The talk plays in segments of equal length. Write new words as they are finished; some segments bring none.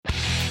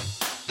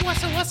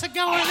What's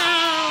going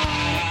on?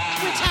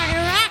 We're talking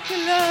rock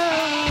and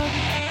love.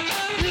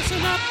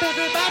 Listen up,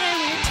 everybody.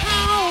 We're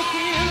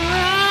talking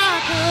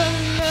rock and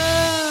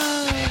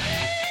love.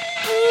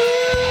 Ooh,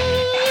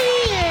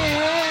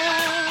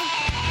 yeah.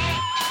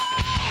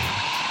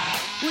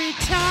 We're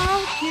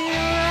talking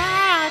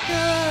rock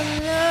and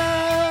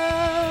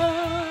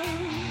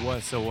love.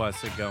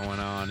 What's going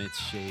on? It's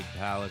Shade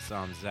Palace.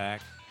 I'm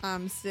Zach.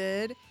 I'm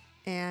Sid,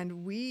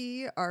 and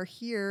we are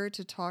here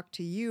to talk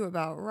to you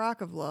about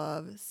Rock of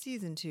Love,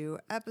 Season 2,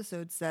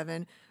 Episode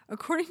 7.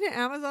 According to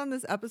Amazon,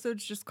 this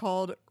episode's just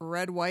called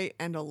Red, White,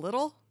 and a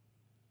Little.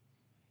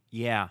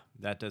 Yeah,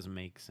 that doesn't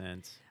make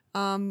sense.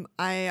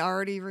 I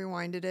already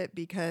rewinded it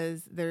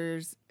because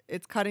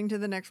it's cutting to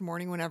the next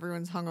morning when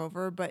everyone's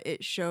hungover, but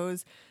it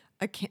shows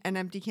an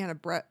empty can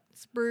of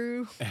Brett's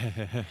Brew.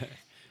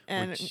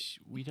 And Which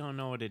we don't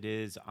know what it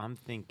is. I'm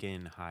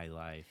thinking High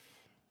Life.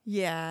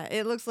 yeah,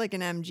 it looks like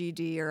an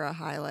MGD or a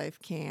High Life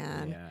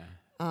can.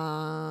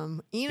 Yeah.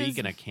 Ina's,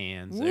 Speaking of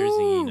cans, there's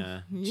Woo!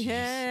 Ina. Jeez.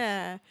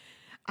 Yeah.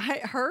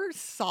 Her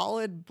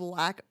solid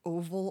black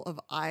oval of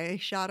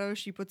eyeshadow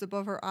she puts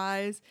above her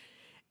eyes,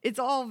 it's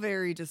all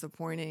very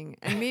disappointing.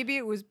 And maybe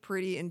it was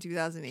pretty in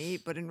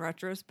 2008, but in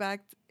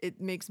retrospect,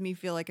 it makes me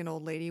feel like an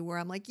old lady where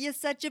I'm like, you're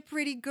such a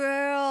pretty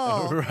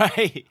girl.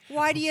 Right.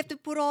 Why do you have to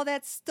put all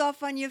that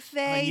stuff on your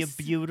face? On your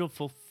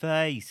beautiful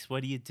face.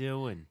 What are you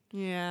doing?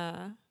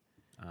 Yeah.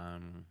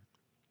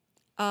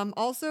 Um,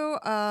 Also,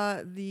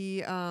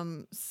 the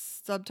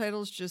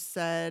subtitles just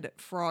said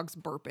frogs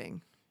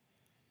burping.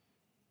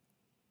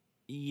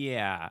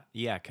 yeah,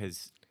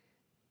 because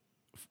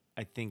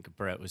I think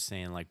Brett was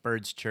saying like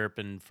birds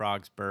chirping,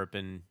 frogs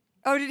burping.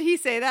 Oh, did he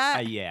say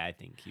that? Yeah, I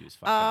think he was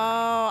fucking Oh,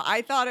 around.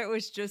 I thought it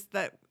was just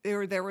that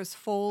there was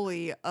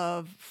Foley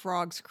of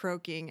frogs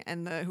croaking,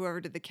 and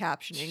whoever did the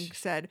captioning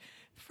said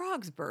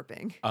frogs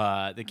burping.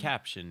 The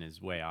caption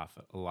is way off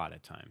a lot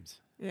of times.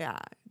 Yeah,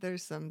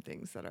 there's some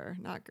things that are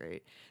not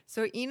great.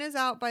 So Ina's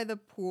out by the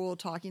pool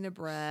talking to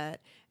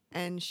Brett,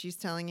 and she's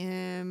telling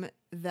him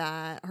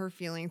that her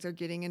feelings are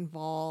getting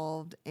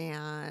involved,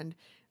 and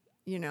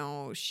you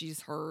know,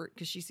 she's hurt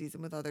because she sees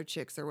him with other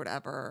chicks or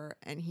whatever.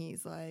 And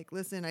he's like,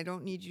 listen, I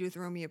don't need you to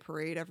throw me a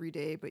parade every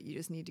day, but you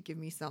just need to give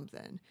me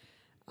something.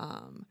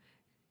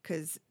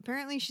 Because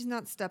apparently she's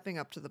not stepping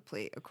up to the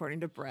plate, according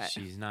to Brett.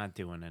 She's not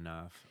doing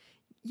enough.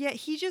 Yeah,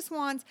 he just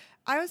wants.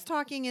 I was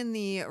talking in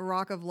the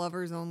Rock of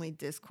Lovers Only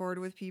Discord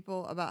with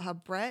people about how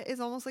Brett is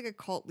almost like a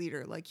cult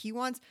leader. Like, he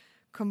wants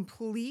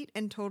complete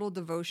and total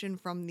devotion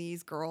from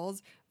these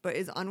girls, but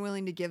is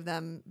unwilling to give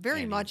them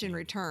very much in Anything,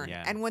 return.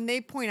 yeah. And when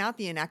they point out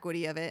the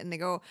inequity of it and they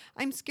go,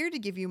 I'm scared to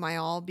give you my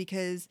all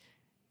because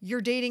you're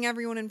dating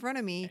everyone in front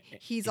of me,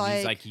 he's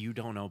And like, you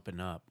don't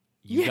open up.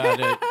 You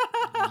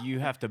you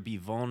have to be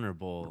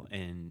vulnerable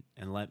and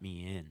let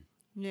me in.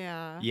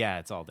 yeah. Yeah,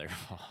 it's all their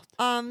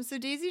fault. So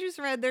Daisy just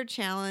read their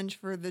challenge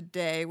for the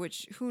day,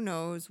 which who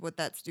knows what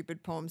that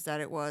stupid poem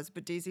said it was,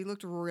 but Daisy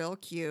looked real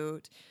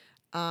cute.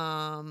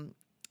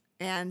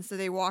 And so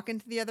they walk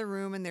into the other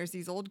room and there's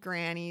these old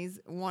grannies.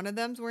 One of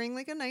them's wearing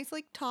like a nice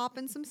like top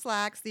and some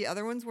slacks. The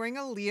other one's wearing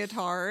a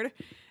leotard.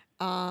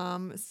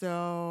 And the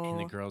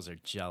So girls are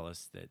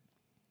jealous that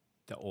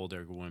the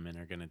older women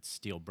are gonna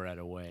steal Brett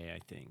away, I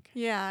think.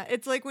 yeah,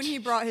 it's like when he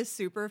brought his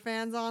super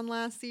fans on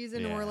last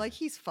season and we're Yeah. like,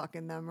 he's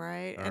fucking them,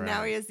 right? And now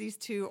he Right. has these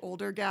two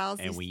older gals.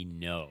 And these- we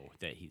know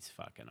that he's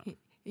fucking them.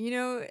 You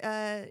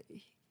know,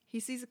 he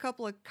sees a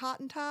couple of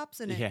cotton tops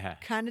and Yeah.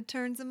 it kind of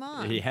turns him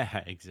on.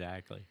 Yeah,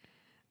 exactly.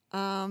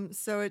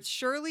 So it's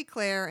Shirley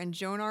Claire and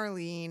Joan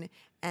Arlene,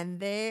 and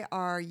they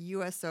are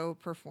USO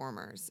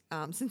performers.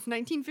 Since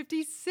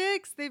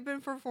 1956, they've been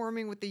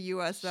performing with the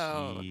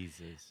USO.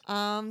 Jesus.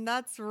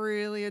 That's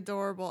really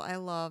adorable. I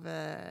love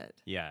it.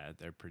 Yeah,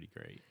 they're pretty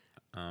great.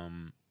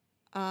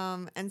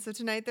 And so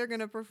tonight they're going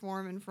to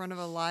perform in front of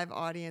a live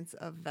audience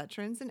of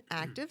veterans and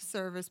active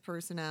service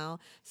personnel.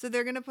 So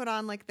they're going to put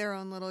on like their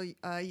own little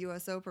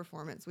USO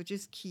performance, which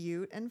is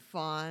cute and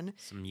fun.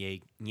 Some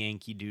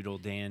Yankee Doodle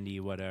Dandy,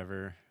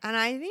 whatever. And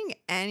I think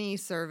any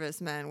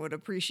serviceman would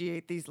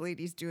appreciate these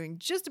ladies doing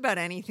just about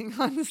anything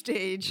on the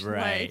stage.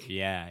 Right. Like,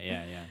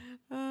 Yeah.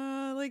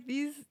 like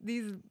these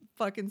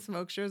fucking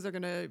smoke shows are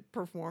going to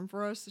perform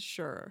for us.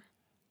 Sure.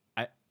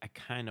 I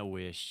kind of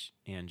wish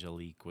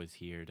Angelique was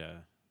here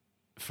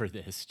for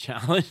this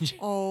challenge.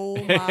 Oh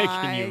Can you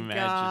my imagine?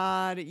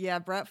 God. Yeah,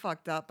 Brett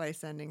fucked up by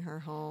sending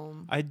her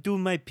home. I do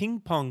my ping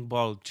pong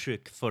ball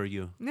trick for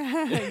you.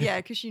 Yeah,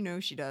 because she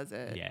knows she does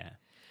it. Yeah.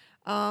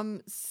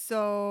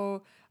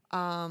 So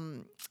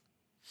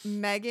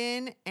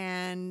Megan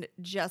and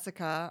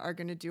Jessica are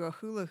going to do a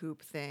hula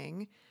hoop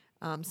thing.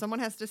 Someone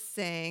has to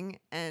sing,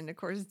 and of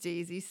course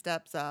Daisy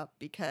steps up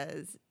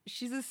because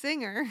she's a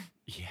singer,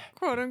 Yeah.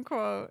 quote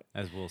unquote.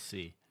 As we'll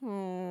see.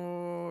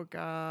 Oh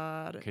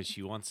God. Because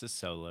she wants a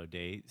solo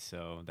date,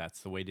 so that's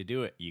the way to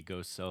do it. You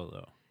go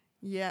solo.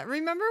 Yeah.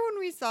 Remember when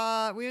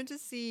we went to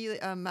see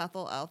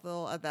Methyl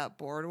Ethel at that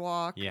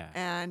boardwalk? Yeah.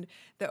 And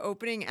the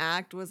opening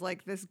act was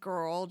like this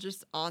girl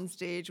just on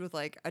stage with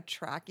like a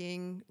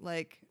tracking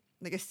like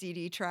like a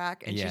CD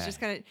track, and she's just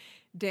kind of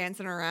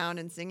dancing around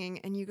and singing,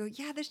 and you go,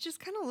 yeah, this just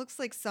kind of looks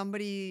like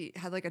somebody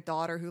had like a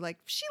daughter who like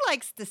she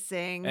likes to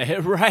sing,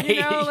 Right.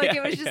 you know, like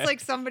Yeah, it was just yeah. like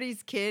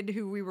somebody's kid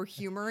who we were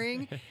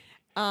humoring.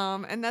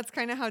 And that's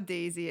kind of how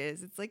Daisy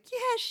is. It's like,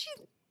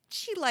 yeah,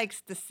 she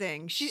likes to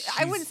sing.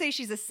 I wouldn't say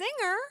she's a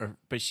singer.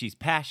 But she's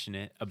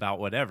passionate about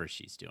whatever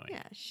she's doing.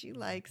 Yeah, she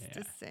likes to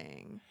Yeah.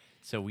 sing.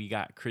 So we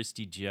got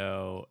Christy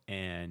Joe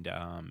and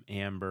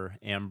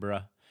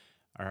Ambra.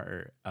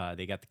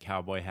 They got the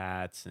cowboy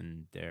hats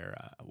and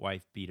their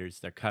wife beaters.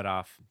 They're cut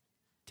off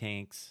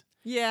tanks.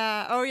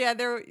 Yeah. Oh yeah.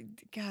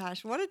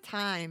 Gosh, what a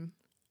time.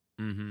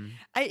 Mm-hmm.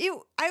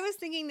 I was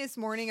thinking this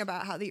morning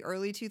about how the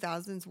early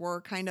 2000s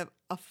were kind of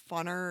a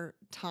funner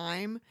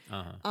time.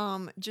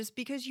 Just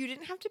because you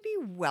didn't have to be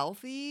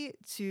wealthy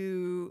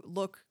to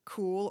look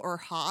cool or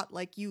hot.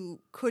 Like you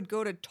could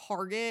go to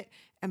Target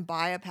and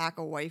buy a pack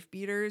of wife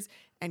beaters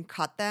and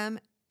cut them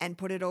and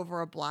put it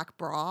over a black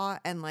bra,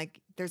 and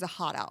like there's a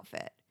hot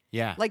outfit.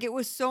 Yeah. Like it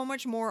was so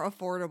much more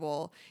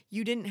affordable.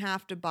 You didn't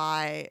have to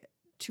buy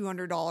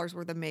 $200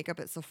 worth of makeup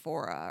at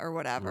Sephora or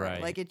whatever.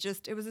 Right. Like it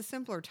was a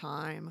simpler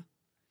time.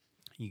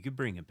 You could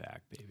bring it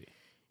back, baby.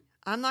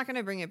 I'm not going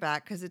to bring it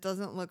back because it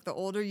doesn't look, the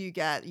older you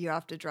get, you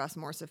have to dress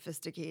more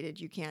sophisticated.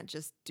 You can't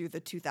just do the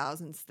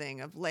 2000s thing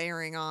of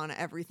layering on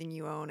everything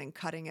you own and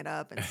cutting it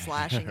up and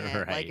slashing it.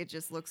 Like Right. it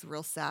just looks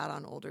real sad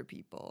on older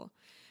people.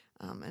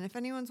 And if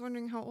anyone's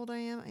wondering how old I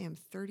am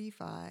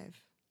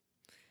 35.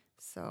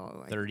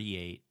 So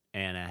 38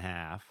 and a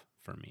half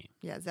for me.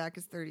 yeah, Zach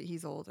is 30.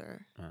 He's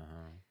older.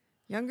 Uh-huh.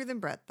 Younger than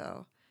Brett,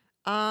 though.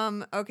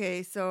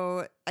 Okay,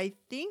 so I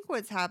think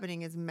what's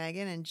happening is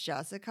Megan and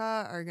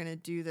Jessica are gonna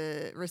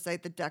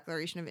recite the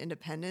Declaration of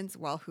Independence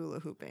while hula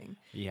hooping.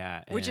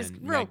 Yeah. Which is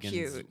and real Megan's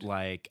cute.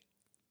 Like,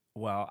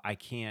 well,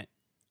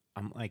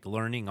 I'm like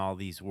learning all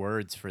these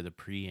words for the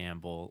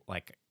preamble.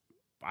 Like,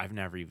 I've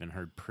never even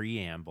heard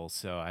preamble,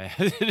 so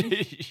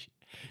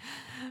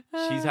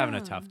she's having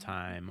a tough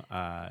time.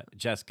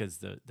 Jessica's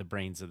the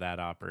brains of that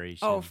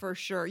operation. Oh, for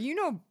sure. You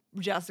know,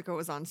 Jessica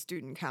was on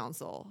student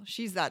council.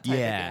 She's that type of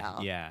gal.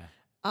 Yeah.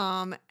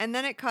 And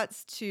then it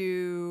cuts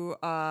to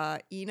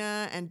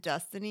Ina and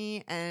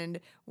Destiny, and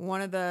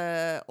one of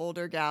the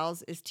older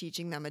gals is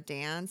teaching them a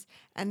dance,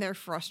 and they're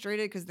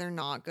frustrated because they're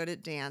not good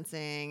at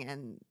dancing,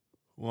 and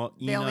Well,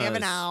 They only have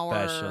an Ina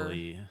hour.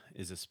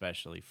 is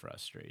especially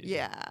frustrated.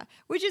 yeah,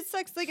 which it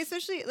sucks. Like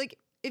especially like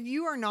if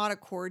you are not a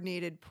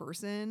coordinated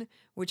person,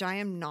 which I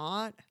am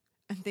not.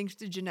 And thanks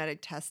to genetic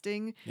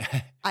testing,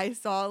 I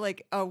saw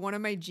like one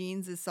of my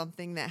genes is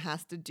something that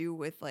has to do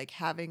with like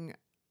having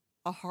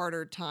a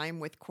harder time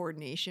with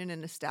coordination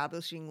and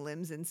establishing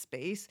limbs in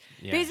space.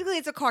 Yeah. Basically,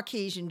 it's a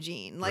Caucasian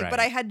gene. Like, but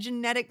Right. I had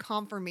genetic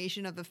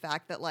confirmation of the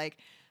fact that like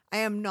I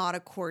am not a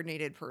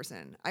coordinated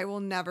person. I will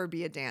never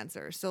be a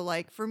dancer. So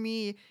like for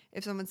me,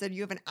 if someone said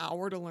you have an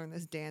hour to learn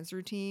this dance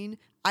routine,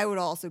 I would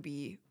also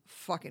be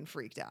fucking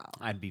freaked out.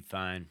 I'd be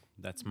fine.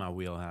 That's my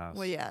wheelhouse.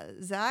 Well, yeah,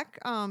 Zach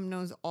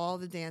knows all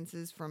the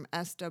dances from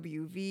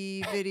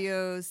SWV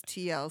videos,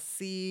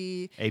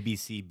 TLC.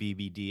 ABC,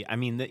 BBD. I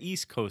mean, the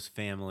East Coast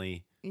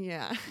family.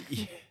 Yeah.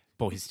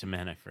 Boys to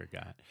Men, I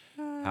forgot.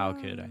 How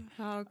could I?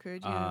 How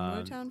could you?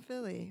 Um, Motown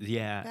Philly.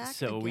 Yeah. Back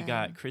So we again.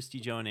 got Christy,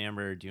 Joe, and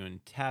Amber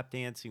doing tap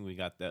dancing. We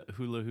got the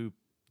hula hoop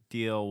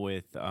deal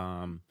with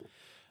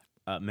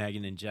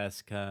Megan and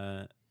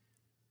Jessica.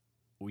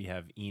 We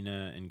have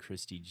Ina and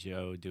Christy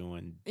Joe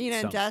doing Ina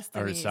and Or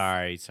Destiny.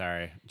 sorry,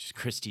 just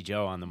Christy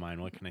Joe on the mind.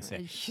 What can I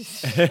say?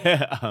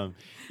 I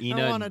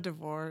Ina. want a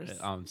divorce.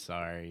 I'm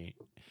sorry.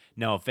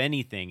 No, if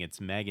anything, it's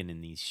Megan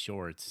in these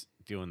shorts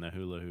doing the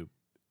hula hoop.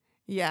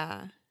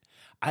 Yeah.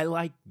 I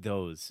like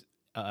those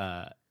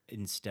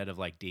instead of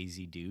like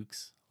Daisy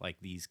Dukes, like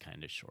these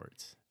kind of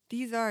shorts.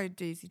 These are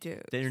Daisy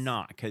Dukes. They're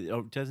not, because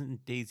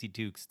doesn't Daisy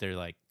Dukes, they're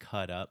like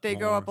cut up. They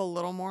go more. up a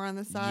little more on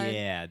the side.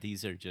 Yeah,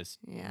 these are just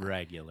Yeah.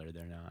 regular.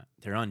 They're not.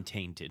 They're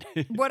untainted.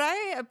 What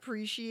I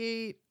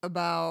appreciate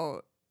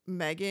about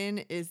Megan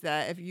is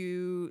that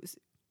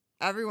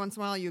every once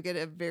in a while you get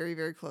a very,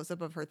 very close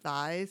up of her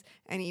thighs,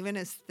 and even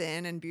as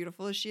thin and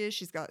beautiful as she is,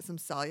 she's got some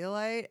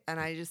cellulite, and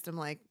I just am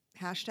like,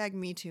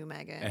 #me too,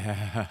 Megan.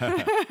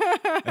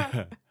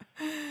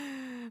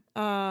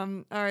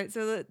 All right,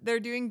 so they're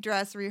doing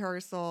dress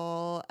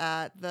rehearsal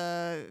at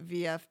the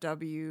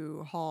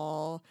VFW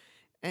hall,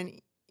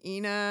 and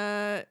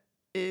Ina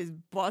is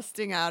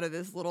busting out of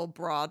this little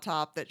bra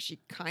top that she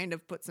kind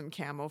of put some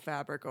camo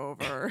fabric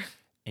over.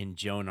 And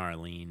Joan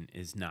Arlene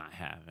is not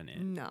having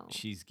it. No.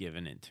 She's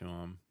giving it to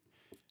him.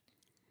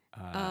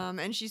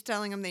 And she's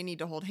telling them they need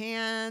to hold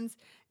hands,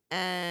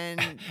 and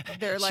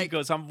they're She like,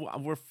 goes,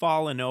 we're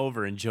falling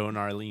over. And Joan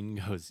Arlene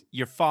goes,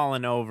 you're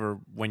falling over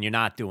when you're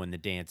not doing the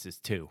dances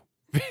too.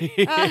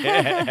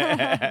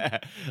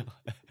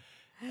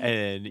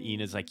 And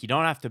Ina's like, you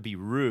don't have to be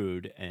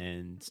rude,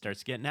 and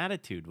starts getting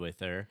attitude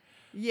with her.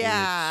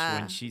 Yeah.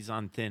 Which, when she's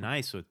on thin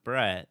ice with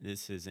Brett,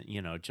 this isn't,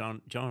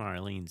 Joan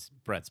Arlene's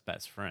Brett's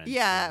best friend.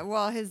 Yeah, so-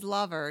 well, his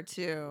lover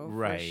too,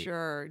 Right. for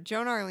sure.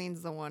 Joan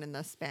Arlene's the one in the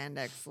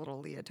spandex little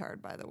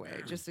leotard, by the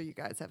way, just so you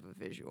guys have a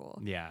visual.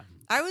 Yeah.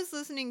 I was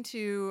listening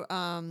to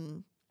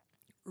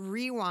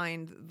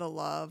Rewind the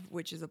Love,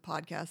 which is a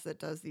podcast that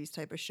does these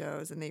type of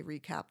shows, and they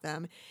recap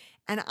them.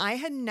 And I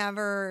had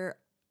never.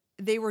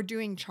 They were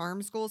doing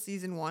Charm School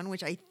season 1,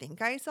 which I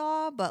think I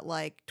saw, but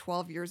like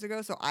 12 years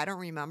ago, so I don't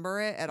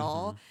remember it at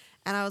all.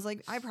 And I was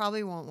like, I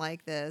probably won't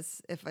like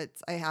this if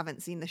I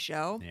haven't seen the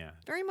show. Yeah.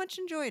 Very much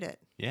enjoyed it.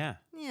 Yeah.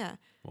 Yeah.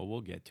 Well,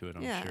 we'll get to it,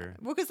 I'm Yeah. sure.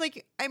 Well, because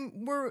like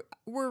we're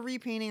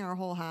repainting our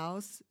whole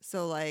house,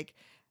 so like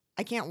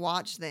I can't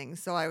watch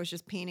things, so I was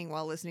just painting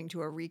while listening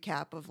to a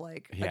recap of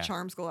like Yeah. a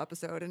Charm School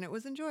episode, and it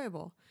was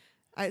enjoyable.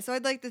 So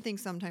I'd like to think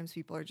sometimes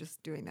people are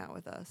just doing that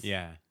with us.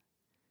 Yeah.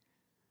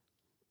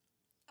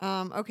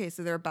 Okay,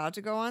 so they're about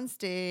to go on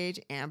stage.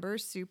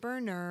 Amber's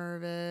super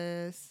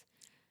nervous.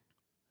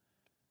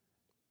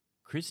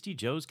 Christy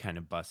Joe's kind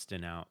of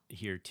busting out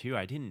here, too.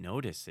 I didn't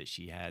notice that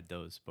she had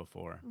those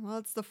before. Well,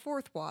 it's the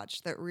fourth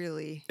watch that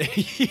really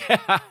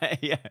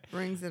Yeah.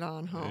 brings it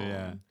on home.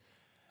 Yeah.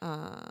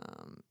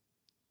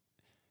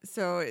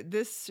 So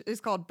this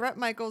is called Bret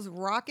Michaels'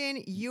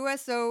 Rockin'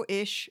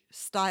 USO-ish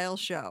style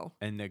show.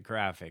 And the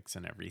graphics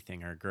and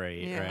everything are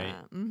great, right?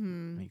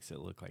 Mm-hmm. Makes it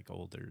look like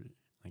older,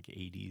 like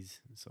 80s.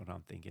 That's what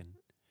I'm thinking.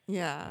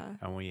 Yeah.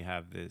 And we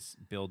have this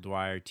Bill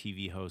Dwyer,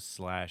 TV host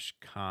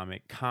 /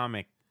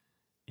 comic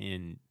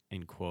in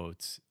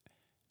quotes.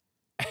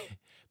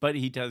 But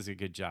he does a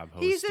good job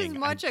hosting. He's as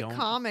much I a don't-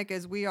 comic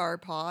as we are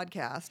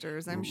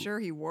podcasters. I'm sure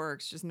he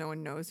works, just no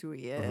one knows who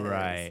he is.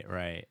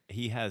 Right.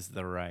 He has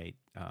the right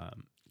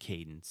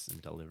cadence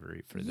and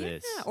delivery for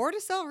this. Yeah, or to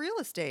sell real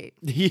estate.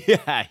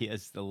 Yeah, he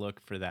has the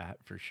look for that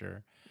for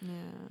sure.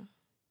 Yeah.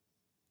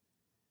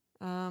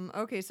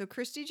 Okay, so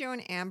Christy, Joe,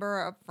 and Amber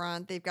are up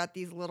front. They've got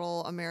these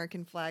little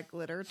American flag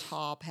glitter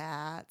top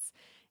hats,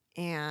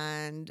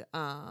 and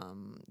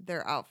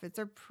their outfits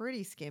are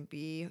pretty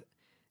skimpy.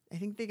 I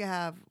think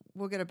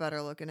we'll get a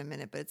better look in a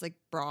minute, but it's like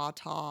bra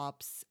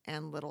tops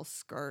and little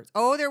skirts.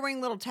 Oh, they're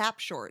wearing little tap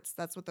shorts.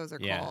 That's what those are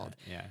called.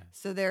 Yeah.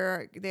 So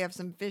they have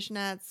some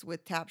fishnets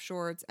with tap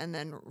shorts and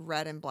then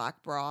red and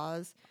black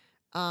bras.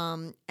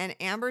 And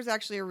Amber's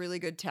actually a really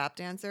good tap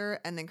dancer.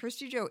 And then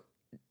Christy Joe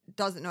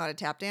doesn't know how to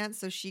tap dance,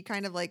 so she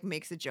kind of like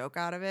makes a joke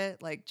out of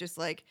it, like just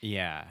like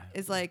Yeah.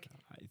 is like,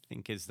 I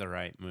think is the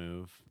right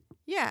move.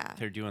 yeah.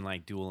 They're doing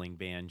like dueling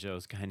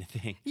banjos kind of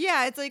thing.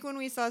 Yeah, it's like when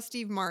we saw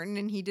Steve Martin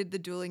and he did the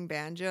dueling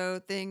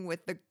banjo thing with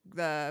the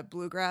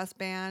bluegrass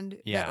band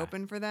that Yeah.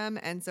 opened for them.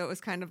 And so it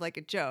was kind of like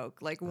a joke.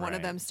 Like one of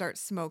Right. them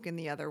starts smoking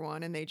the other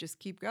one and they just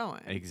keep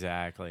going.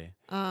 Exactly.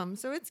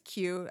 So it's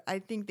cute. I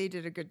think they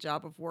did a good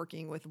job of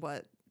working with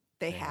what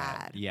they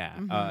had. Yeah.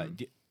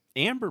 Mhm.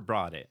 Amber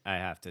brought it, I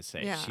have to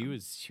say. Yeah. She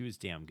was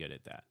damn good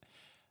at that.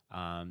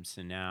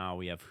 So now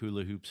we have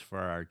hula hoops for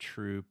our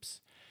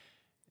troops.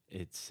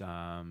 It's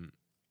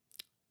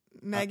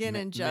Megan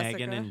and Jessica.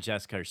 Megan and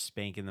Jessica are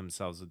spanking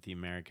themselves with the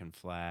American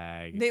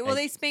flag.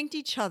 They spanked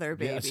each other,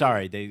 baby. Yeah,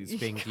 sorry, they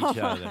spanked each Come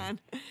other.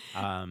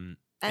 on.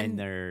 And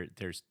they're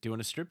doing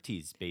a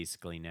striptease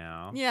basically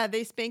now. Yeah,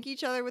 they spank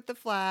each other with the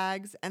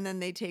flags, and then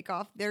they take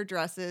off their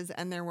dresses,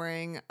 and they're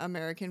wearing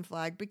American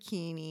flag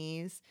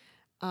bikinis.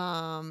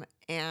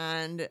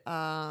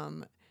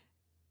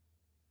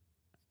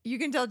 You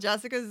can tell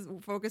Jessica's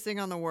focusing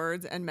on the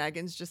words, and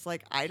Megan's just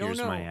like, I don't Here's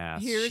know. my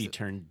ass. She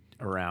turned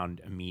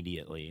around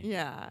immediately.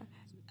 Yeah,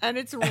 and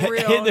it's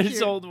real. And this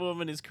cute. old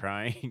woman is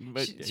crying,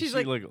 but She's she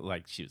like- looked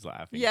like she was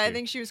laughing. Yeah, I too.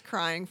 think she was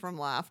crying from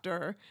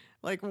laughter.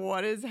 Like,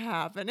 what is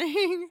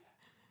happening?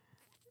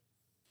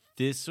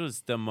 This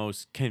was the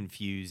most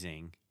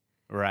confusing,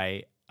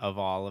 right, of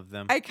all of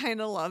them. I kind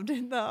of loved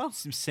it though.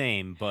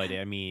 Same, but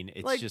I mean,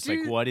 it's Like, just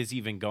dude- like, what is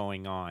even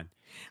going on?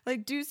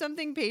 Like, do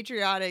something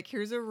patriotic.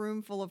 Here's a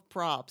room full of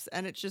props,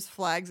 and it's just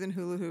flags and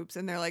hula hoops.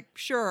 And they're like,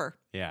 sure,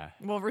 Yeah,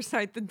 we'll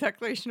recite the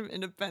Declaration of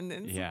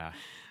Independence. yeah.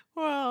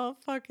 Well,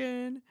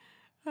 fucking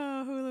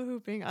hula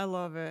hooping. I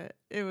love it.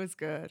 It was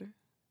good.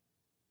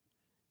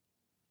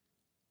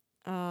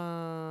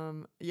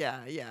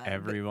 Yeah.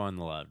 Everyone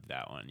loved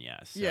that one. Yeah.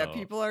 So Yeah,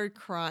 people are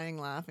crying,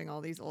 laughing,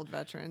 all these old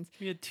veterans.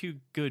 We had two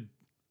good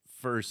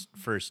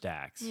first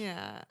acts.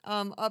 Yeah.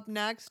 Up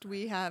next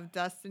we have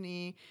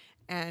Destiny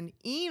and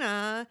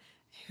Ina,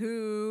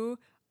 who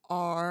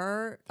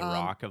are The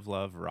Rock of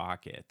Love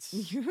Rockets.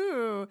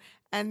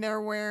 and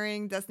they're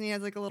wearing, Destiny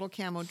has like a little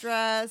camo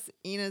dress.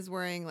 Ina's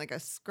wearing like a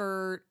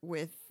skirt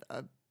with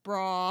a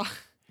bra.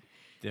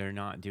 They're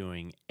not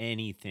doing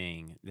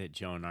anything that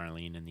Joan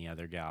Arlene and the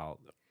other gal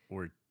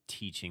were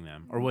teaching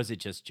them. Or was it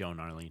just Joan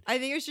Arlene? I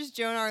think it's just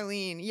Joan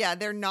Arlene. Yeah,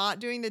 they're not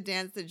doing the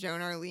dance that Joan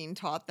Arlene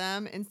taught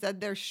them. Instead,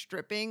 they're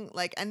stripping,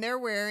 like, and they're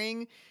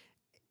wearing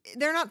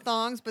they're not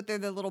thongs, but they're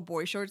the little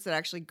boy shorts that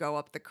actually go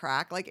up the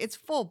crack. Like it's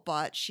full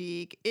butt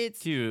chic. It's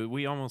Dude,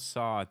 we almost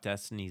saw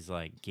Destiny's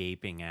like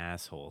gaping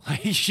asshole.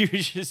 Like she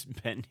was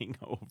just bending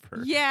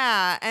over.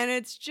 yeah, and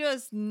it's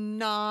just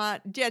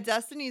not. Yeah,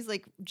 Destiny's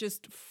like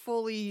just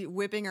fully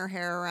whipping her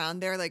hair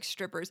around. They're like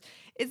strippers.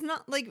 It's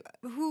not like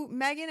who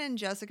Megan and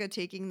Jessica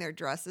taking their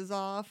dresses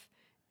off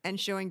and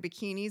showing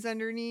bikinis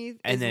underneath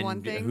And is then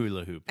one thing.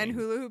 hula hooping. And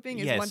hula hooping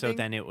is yeah, one so thing.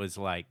 then it was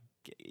like,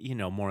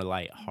 more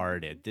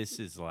lighthearted. This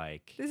is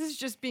like, This is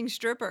just being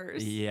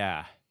strippers.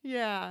 yeah.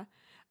 Yeah.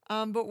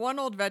 But one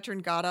old veteran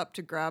got up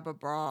to grab a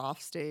bra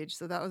off stage,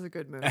 so that was a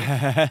good move.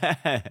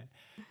 Oh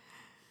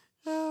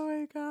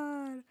my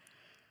god.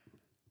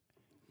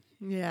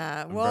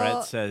 Yeah. Well,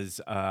 Brett says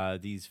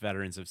these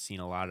veterans have seen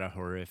a lot of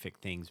horrific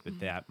things,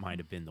 but that might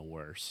have been the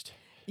worst.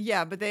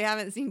 yeah, but they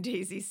haven't seen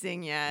Daisy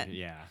sing yet.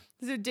 Yeah.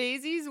 So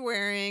Daisy's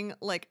wearing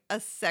like a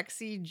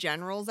sexy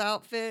general's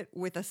outfit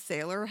with a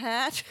sailor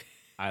hat.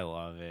 I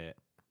love it.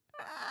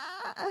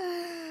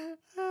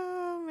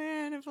 Oh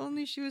man, if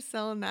only she was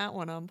selling that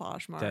one on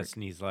Poshmark.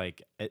 Destiny's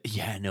like,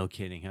 yeah, no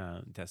kidding,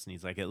 huh?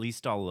 Destiny's like, at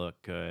least I'll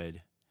look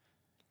good.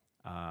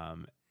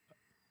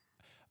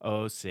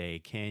 Oh, say,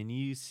 can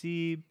you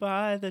see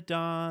by the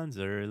dawn's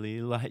early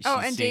light? Oh,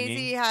 She's and singing,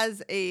 Daisy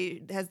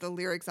has the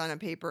lyrics on a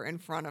paper in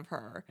front of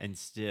her. and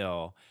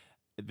still,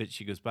 but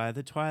she goes, by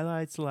the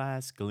twilight's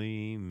last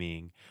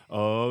gleaming.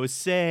 Oh,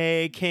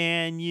 say,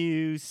 can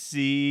you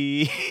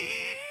see?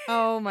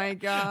 Oh my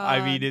god.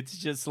 I mean, it's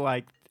just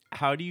like,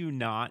 how do you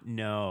not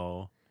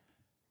know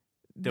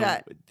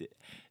that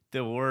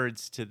the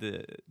words to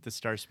the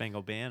Star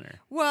Spangled Banner?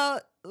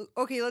 well,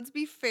 okay, let's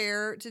be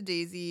fair to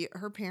Daisy.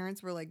 Her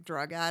parents were like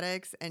drug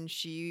addicts and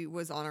she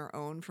was on her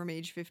own from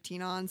age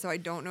 15 on, so I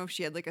don't know if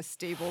she had like a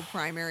stable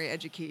primary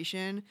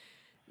education.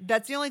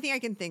 That's the only thing I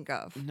can think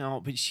of. No,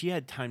 but she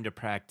had time to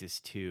practice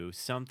too.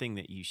 Something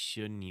that you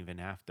shouldn't even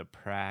have to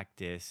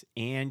practice.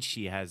 And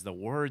she has the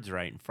words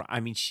right in front.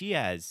 I mean, she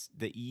has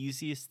the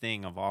easiest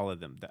thing of all of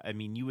them. I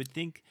mean, you would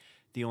think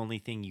the only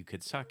thing you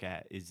could suck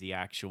at is the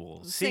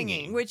actual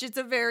singing. Which it's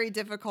a very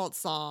difficult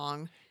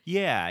song.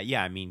 Yeah.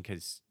 I mean,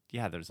 because,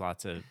 there's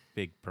lots of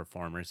big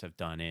performers have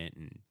done it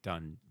and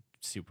done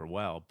super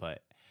well.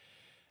 But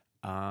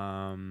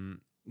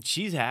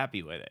she's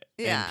happy with it.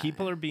 Yeah. And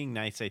people are being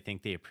nice. I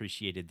think they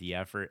appreciated the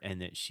effort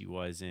and that she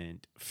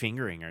wasn't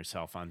fingering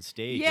herself on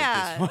stage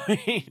at this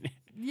point.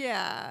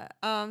 Yeah.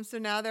 So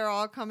now they're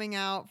all coming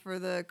out for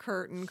the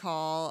curtain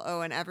call.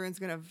 Oh, and everyone's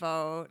going to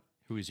vote.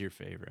 Who was your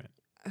favorite?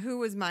 Who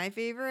was my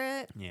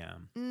favorite? Yeah.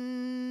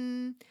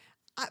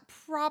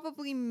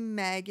 Probably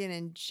Megan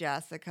and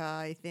Jessica,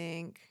 I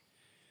think.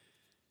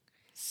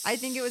 I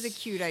think it was a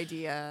cute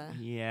idea.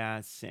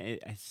 Yeah,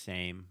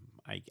 same.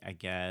 I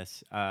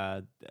guess.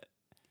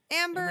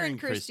 Amber and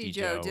Christy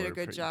Joe did a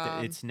good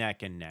job. It's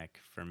neck and neck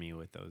for me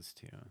with those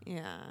two.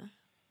 Yeah.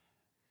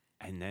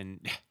 And then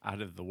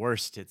out of the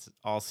worst, it's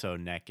also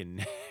neck and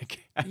neck.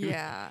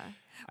 Yeah.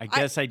 I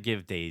guess I'd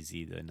give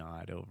Daisy the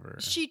nod over.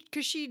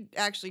 Because she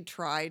actually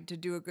tried to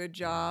do a good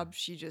job.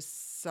 She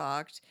just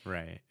sucked.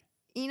 Right.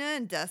 Ina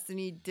and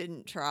Destiny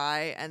didn't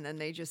try, and then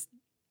they just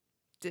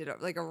did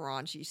like a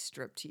raunchy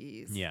strip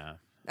tease. Yeah.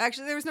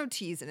 Actually, there was no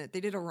tease in it.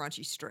 They did a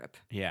raunchy strip.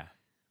 Yeah.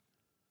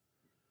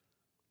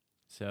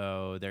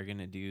 So they're going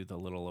to do the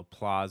little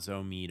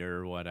applause-o-meter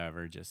or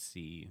whatever, just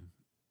see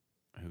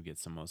who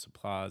gets the most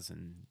applause,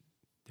 and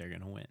they're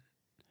going to win.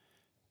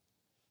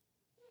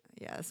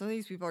 Yeah, some of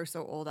these people are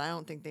so old, I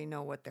don't think they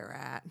know what they're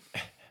at.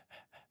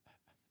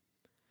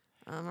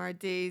 Our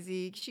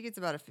Daisy, she gets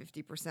about a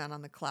 50%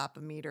 on the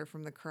clap-o-meter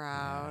from the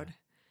crowd.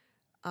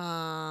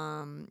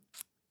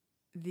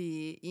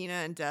 The Ina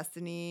and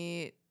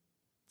Destiny,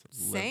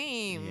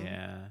 same.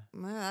 Yeah.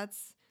 Well,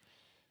 that's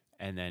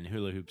And then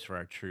hula hoops for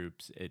our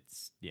troops.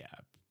 It's,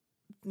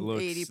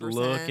 looks 80%.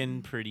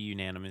 looking pretty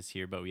unanimous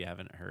here, but we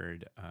haven't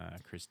heard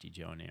Christy,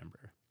 Joe, and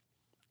Amber.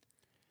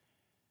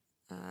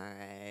 All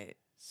right.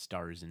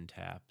 Stars and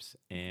taps.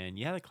 And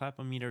the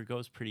clap-o-meter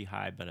goes pretty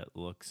high, but it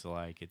looks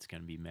like it's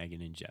going to be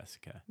Megan and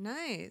Jessica.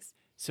 Nice.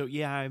 So,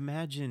 I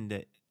imagine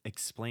that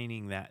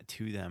explaining that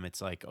to them,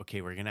 it's like,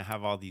 okay, we're going to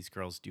have all these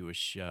girls do a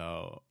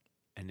show.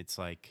 And it's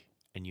like,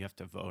 and you have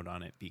to vote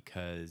on it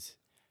because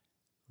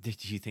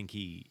did you think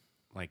he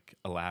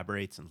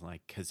elaborates and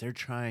because they're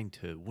trying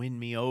to win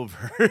me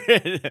over.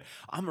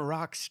 I'm a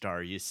rock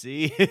star, you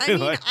see. I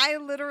mean, I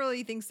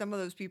literally think some of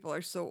those people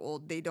are so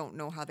old they don't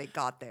know how they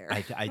got there.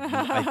 I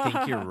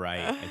think you're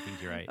right.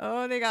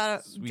 Oh, they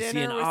got We dinner see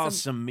an with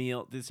awesome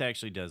meal. This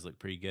actually does look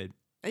pretty good.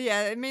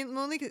 Yeah,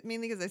 mainly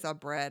because I saw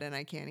bread and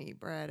I can't eat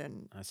bread,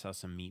 and I saw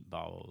some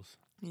meatballs.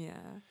 yeah.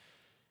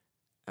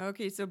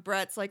 Okay, so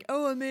Brett's like,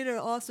 "Oh, I made an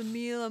awesome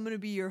meal. I'm gonna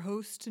be your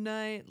host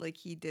tonight." Like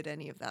he did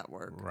any of that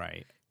work.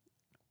 Right.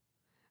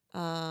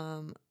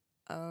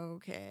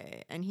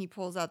 Okay. And he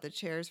pulls out the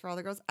chairs for all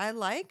the girls. I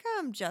like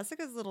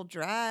Jessica's little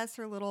dress,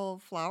 her little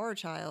flower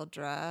child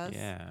dress.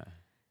 Yeah.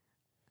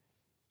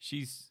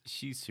 She's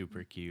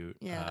super cute.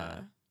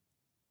 Yeah.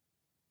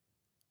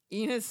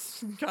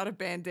 Ena's got a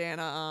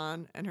bandana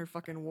on and her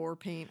fucking war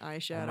paint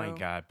eyeshadow. Oh my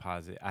God,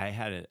 pause it. I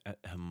had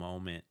a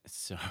moment.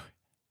 So I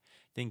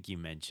think you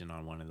mentioned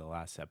on one of the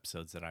last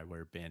episodes that I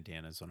wear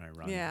bandanas when I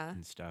run Yeah.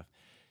 and stuff.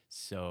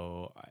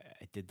 So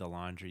I did the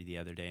laundry the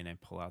other day and I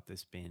pull out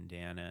this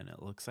bandana and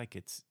it looks like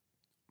it's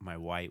my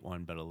white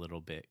one, but a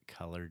little bit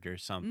colored or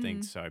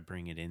something. So I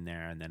bring it in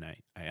there and then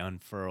I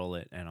unfurl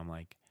it and I'm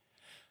like,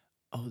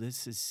 oh,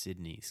 this is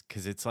Sydney's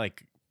because it's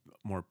like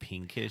more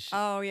pinkish.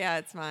 Oh, yeah,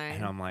 it's mine.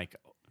 And I'm like,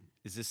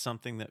 is this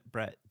something that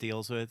Brett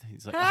deals with?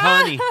 He's like,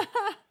 honey,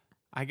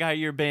 I got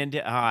your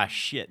bandana. Ah,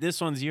 shit,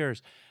 this one's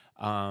yours.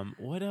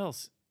 What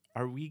else?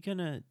 Are we going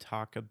to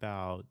talk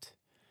about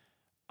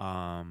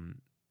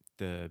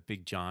the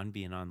Big John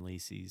being on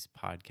Lacey's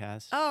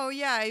podcast? Oh,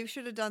 yeah, I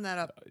should have done that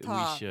up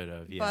top. We should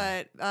have,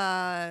 yeah.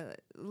 But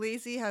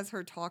Lacey has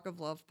her Talk of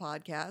Love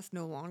podcast,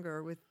 no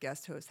longer with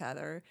guest host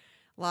Heather.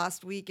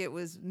 Last week it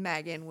was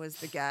Megan was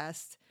the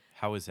guest.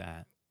 How was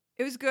that?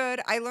 It was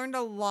good. I learned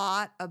a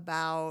lot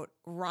about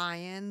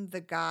Ryan,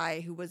 the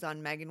guy who was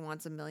on Megan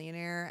Wants a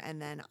Millionaire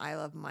and then I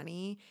Love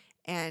Money,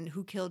 and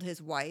who killed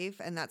his wife.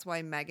 And that's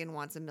why Megan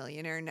Wants a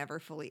Millionaire never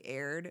fully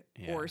aired,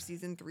 or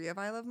season 3 of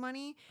I Love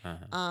Money.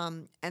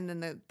 And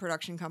then the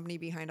production company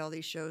behind all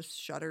these shows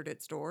shuttered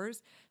its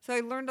doors. So I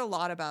learned a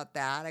lot about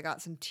that. I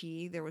got some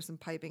tea. There was some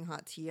piping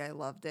hot tea. I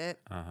loved it.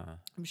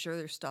 I'm sure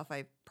there's stuff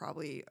I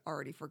probably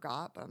already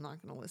forgot, but I'm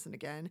not going to listen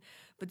again.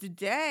 But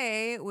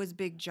today was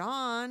Big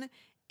John,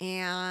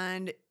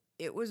 and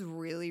it was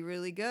really,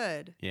 really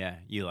good. Yeah,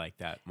 you like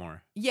that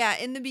more. Yeah,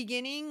 in the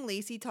beginning,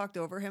 Lacey talked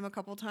over him a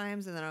couple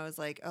times, and then I was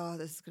like, "Oh,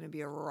 this is going to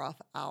be a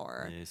rough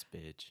hour." This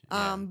bitch.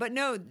 Yeah. But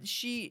no,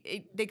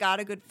 they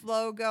got a good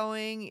flow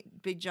going.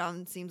 Big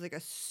John seems like a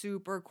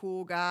super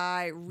cool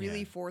guy,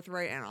 really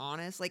forthright and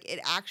honest. Like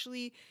it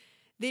actually,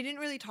 they didn't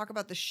really talk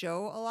about the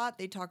show a lot.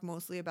 They talked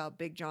mostly about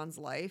Big John's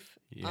life,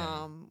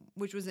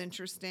 which was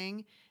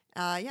interesting.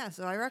 So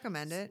I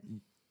recommend it.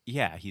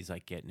 Yeah, he's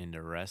like getting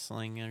into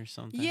wrestling or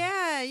something.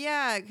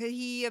 Yeah. 'Cause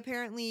he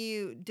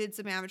apparently did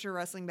some amateur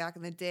wrestling back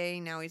in the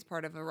day. Now he's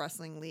part of a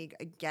wrestling league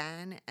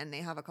again, and they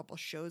have a couple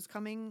shows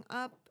coming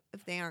up.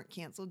 If they aren't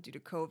canceled due to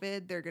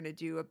COVID, they're going to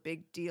do a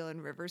big deal in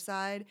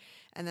Riverside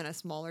and then a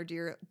smaller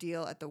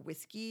deal at the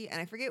Whiskey. And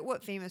I forget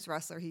what famous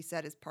wrestler he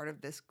said is part of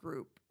this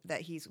group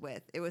that he's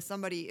with. It was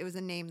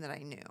a name that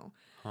I knew.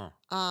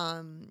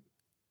 Huh.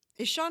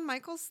 Is Shawn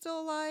Michaels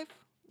still alive?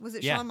 Was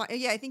it Yeah. Shawn?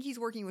 I think he's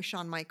working with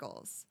Shawn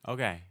Michaels.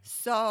 Okay.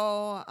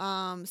 So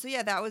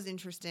yeah, that was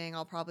interesting.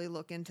 I'll probably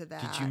look into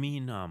that. Did you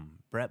mean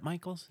Brett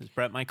Michaels? Is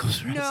Brett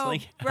Michaels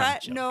wrestling? No,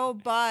 Brett. No,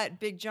 but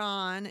Big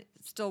John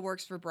still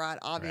works for Brett.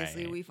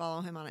 Obviously, Right. we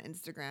follow him on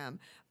Instagram.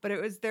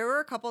 But there were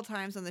a couple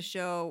times on the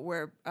show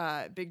where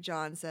Big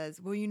John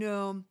says, "Well, you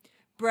know,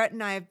 Brett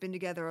and I have been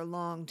together a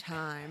long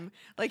time."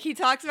 Like he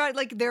talks about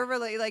like they're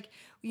really like,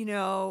 you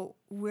know,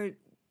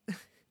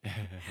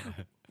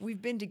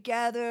 we've been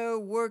together,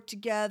 worked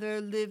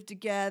together, lived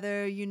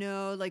together, you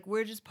know, like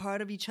we're just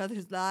part of each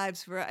other's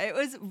lives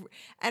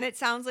and it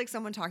sounds like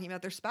someone talking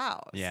about their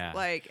spouse. Yeah.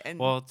 Like, and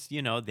Well, it's,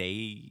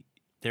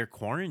 they're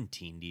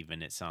quarantined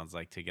even, it sounds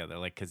like, together,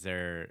 like because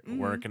they're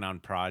working on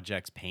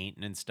projects,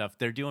 painting and stuff.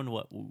 They're doing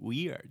what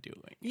we are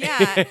doing.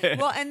 yeah.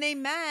 Well, and they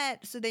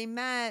met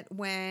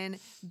when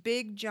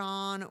Big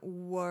John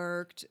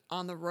worked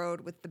on the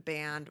road with the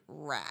band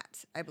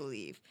Rat, I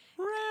believe.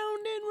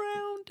 Round and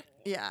round.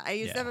 Yeah, I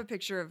used to have a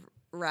picture of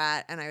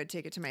Rat, and I would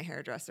take it to my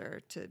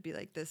hairdresser to be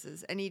like,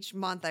 and each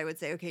month I would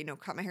say, okay, no,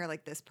 cut my hair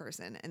like this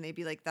person. And they'd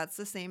be like, that's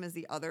the same as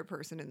the other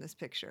person in this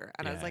picture.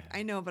 And I was like,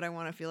 I know, but I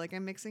want to feel like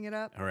I'm mixing it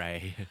up. All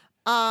right.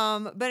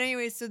 But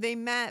anyway, so they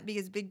met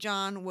because Big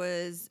John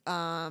was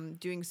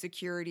doing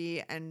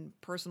security and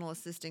personal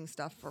assisting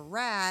stuff for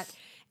Rat,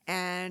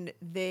 and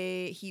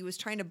he was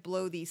trying to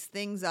blow these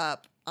things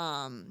up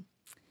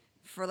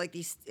for like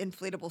these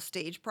inflatable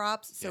stage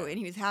props. So and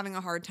he was having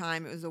a hard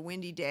time. It was a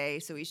windy day,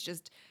 so he's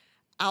just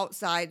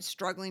outside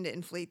struggling to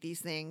inflate these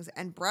things.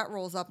 And Brett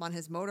rolls up on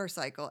his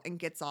motorcycle and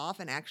gets off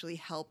and actually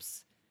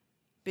helps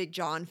Big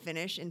John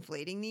finish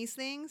inflating these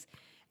things.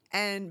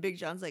 And Big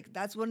John's like,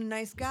 that's what a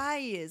nice guy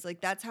is.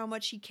 Like, that's how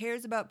much he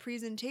cares about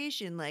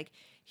presentation. Like,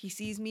 he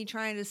sees me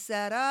trying to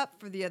set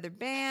up for the other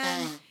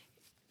band.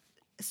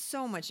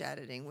 So much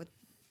editing with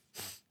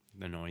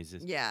The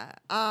noises. yeah.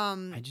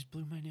 I just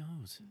blew my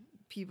nose.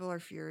 People are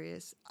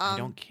furious. I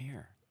don't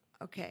care.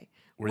 Okay.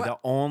 We're the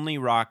only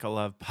Rock of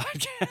Love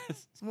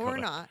podcast. We're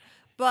not.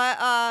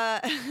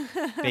 But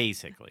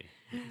Basically.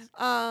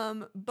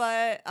 So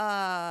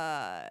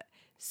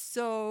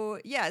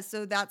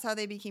that's how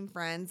they became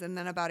friends. And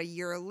then about a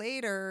year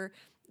later,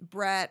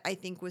 Brett, I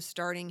think, was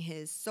starting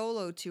his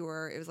solo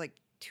tour. It was like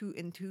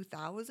in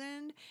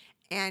 2000,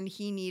 and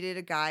he needed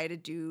a guy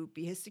to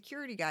be his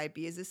security guy,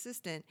 be his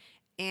assistant.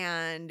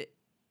 And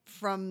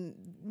from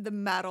the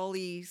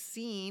metal-y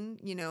scene,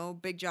 you know,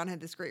 Big John had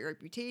this great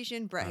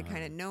reputation. Brett had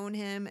kind of known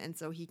him, and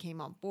so he came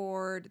on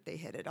board. They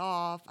hit it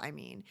off. I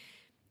mean,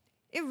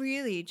 it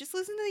really, just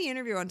listen to the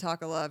interview on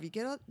Talk of Love. You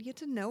get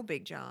to know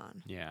Big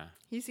John. Yeah.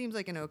 He seems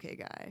like an okay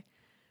guy.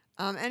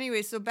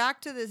 Anyway, so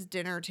back to this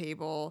dinner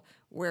table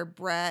where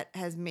Brett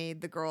has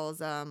made the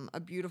girls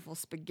a beautiful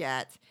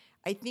spaghetti.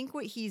 I think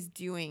what he's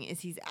doing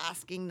is he's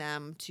asking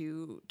them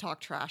to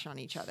talk trash on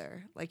each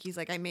other. Like he's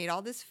like, I made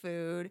all this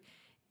food,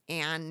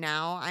 and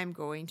now I'm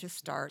going to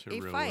start To a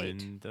ruin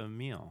fight. the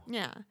meal.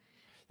 Yeah.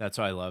 That's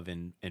what I love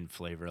in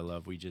Flavor of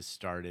Love. We just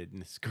started,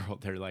 and this girl,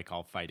 they're like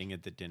all fighting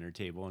at the dinner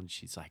table, and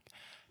she's like,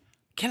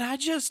 "Can I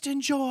just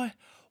enjoy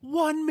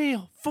one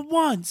meal for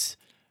once?"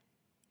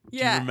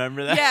 Yeah.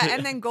 remember that? Yeah.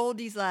 And then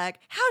Goldie's like,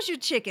 how's your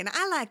chicken?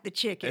 I like the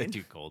chicken.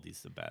 Dude,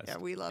 Goldie's the best. Yeah,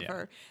 we love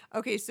her.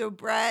 Okay, so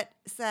Brett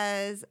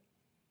says,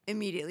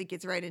 immediately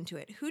gets right into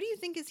it. Who do you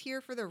think is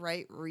here for the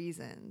right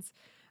reasons?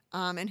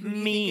 And who do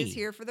you think is Me.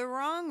 here for the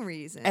wrong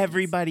reasons?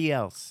 Everybody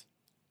else.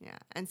 Yeah.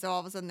 And so all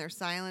of a sudden there's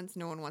silence.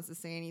 No one wants to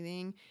say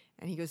anything.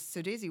 And he goes,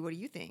 so Daisy, what do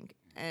you think?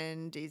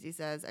 And Daisy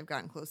says, I've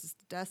gotten closest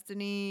to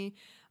Destiny.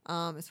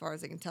 As far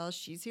as I can tell,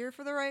 she's here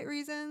for the right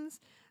reasons.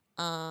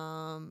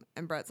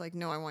 And Brett's like,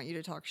 no, I want you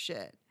to talk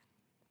shit.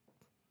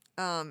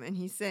 And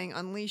he's saying,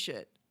 unleash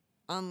it.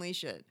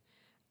 Unleash it.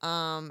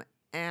 So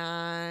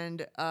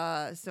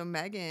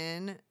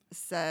Megan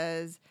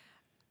says,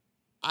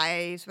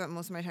 I spent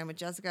most of my time with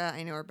Jessica.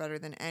 I know her better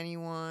than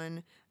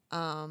anyone.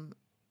 And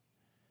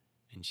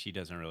she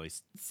doesn't really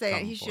She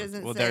come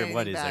doesn't forth. Well, say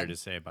what anything is there bad. to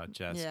say about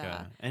Jessica?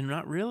 Yeah. And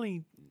not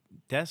really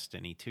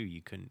Destiny, too.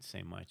 You couldn't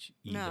say much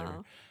either.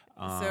 No.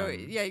 Um,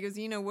 He goes,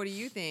 what do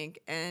you think?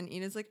 And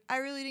Ina's like, I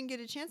really didn't get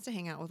a chance to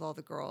hang out with all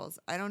the girls.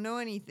 I don't know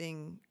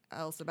anything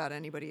else about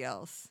anybody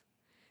else.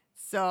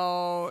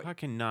 So,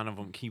 Fucking none of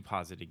them. Can you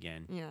pause it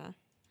again? yeah.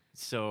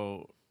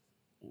 So,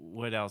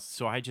 what else?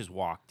 So, I just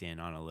walked in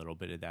on a little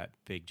bit of that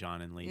Big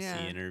John and Lacey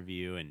Yeah.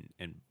 interview.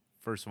 And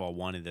first of all,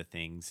 one of the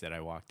things that I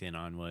walked in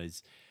on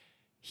was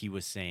he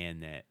was saying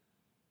that,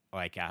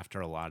 like, after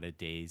a lot of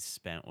days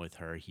spent with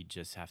her, he'd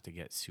just have to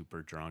get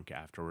super drunk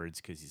afterwards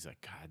because he's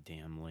like, God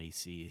damn,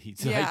 Lacey.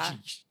 Yeah.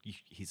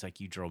 He's like,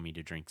 you drove me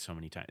to drink so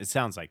many times. It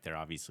sounds like they're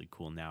obviously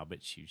cool now,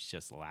 but she was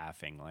just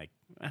laughing, like,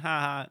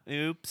 ha,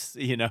 oops,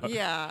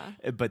 Yeah.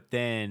 But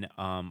then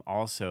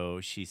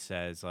also she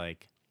says,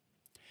 like,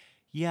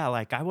 yeah,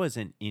 like, I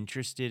wasn't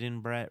interested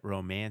in Brett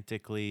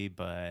romantically,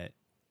 but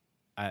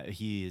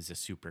he is a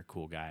super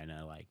cool guy and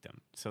I liked him.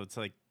 So it's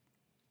like,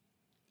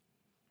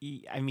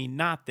 I mean,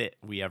 not that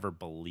we ever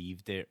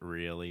believed it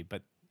really,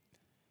 but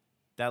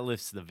that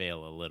lifts the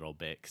veil a little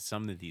bit. 'Cause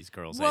some of these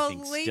girls, I Well,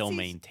 think, still Lacey's-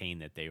 maintain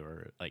that they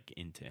were like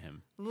into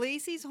him.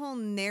 Lacey's whole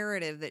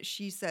narrative that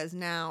she says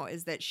now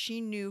is that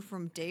she knew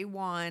from day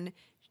one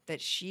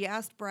that she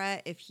asked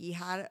Brett if he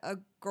had a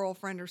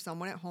girlfriend or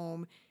someone at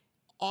home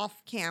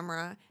off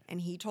camera,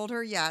 and he told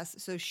her yes.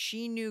 So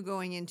she knew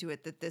going into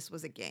it that this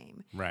was a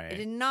game. Right. It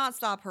did not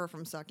stop her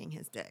from sucking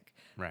his dick.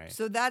 Right.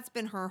 So that's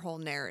been her whole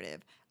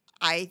narrative.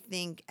 I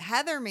think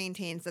Heather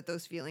maintains that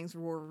those feelings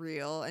were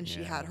real and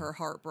she had Yeah. her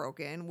heart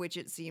broken, which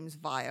it seems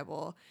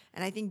viable.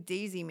 And I think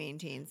Daisy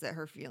maintains that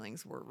her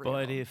feelings were real.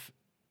 But if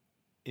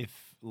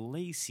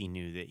Lacey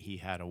knew that he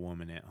had a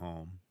woman at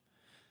home,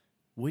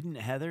 wouldn't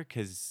Heather?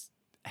 Because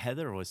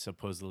Heather was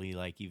supposedly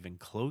like even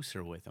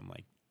closer with him.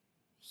 Like,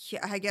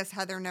 Yeah, I guess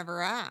Heather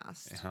never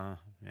asked. huh?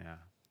 Yeah.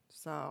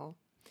 So,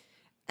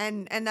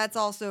 and that's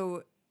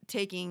also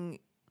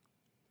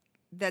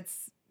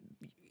that's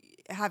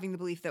having the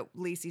belief that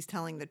Lacey's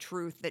telling the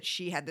truth, that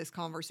she had this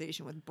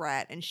conversation with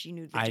Brett and she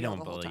knew the deal I don't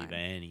the whole believe time.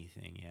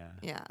 anything. Yeah.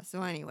 Yeah.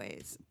 So,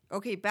 anyways,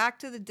 okay, back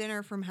to the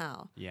dinner from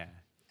hell. Yeah.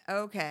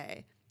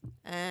 Okay.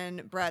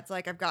 And Brett's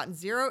like, I've gotten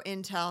zero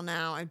intel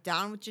now. I'm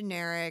down with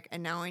generic,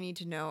 and now I need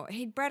to know.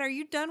 Hey, Brett, are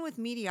you done with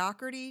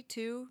mediocrity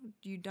too?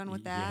 You done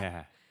with that?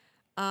 Yeah.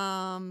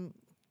 All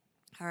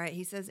right.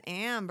 He says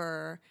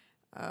Amber.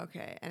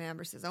 Okay. And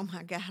Amber says, oh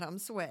my God, I'm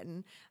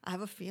sweating. I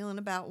have a feeling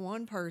about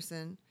one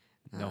person.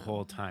 The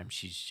whole time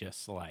she's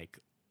just like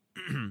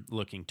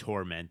looking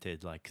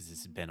tormented, like, because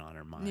it's been on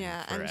her mind.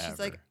 Yeah. forever. And she's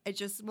like, I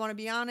just want to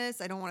be honest.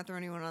 I don't want to throw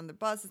anyone on the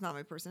bus. It's not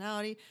my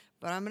personality,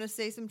 but I'm going to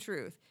say some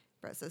truth.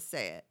 Brett says,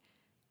 say it.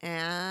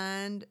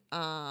 And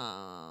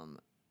all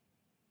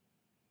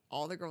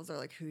the girls are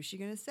like, who's she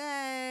going to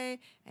say?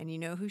 And you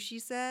know who she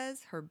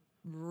says? Her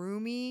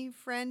roomy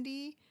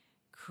friendy,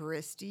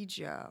 Christy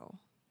Joe.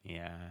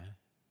 Yeah.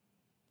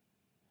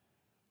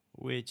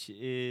 Which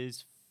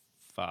is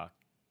fucked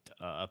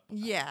up.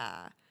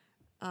 Yeah.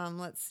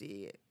 Let's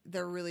see.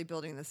 They're really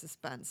building the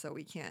suspense, so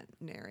we can't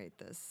narrate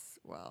this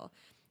well.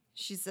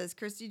 She says,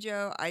 Christy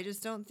Joe, I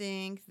just don't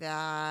think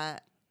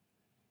that.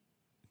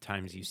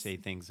 Times you say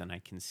things and I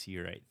can see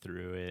right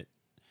through it.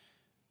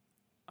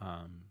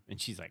 And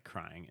she's like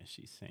crying as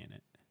she's saying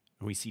it.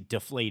 And we see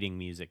deflating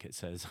music, it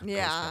says. on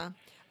Yeah. Postcard.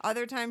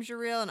 Other times you're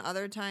real and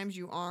other times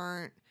you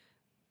aren't.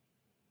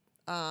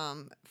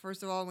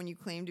 First of all, when you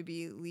claim to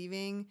be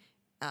leaving,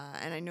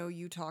 and I know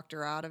you talked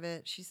her out of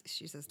it,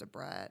 she says to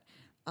Brett.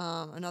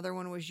 Another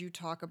one was you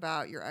talk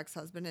about your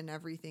ex-husband and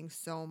everything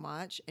so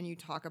much, and you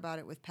talk about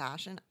it with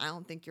passion. I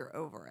don't think you're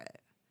over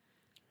it.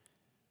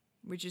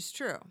 Which is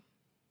true.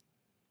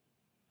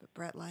 But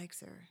Brett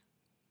likes her.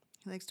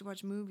 He likes to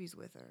watch movies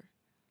with her.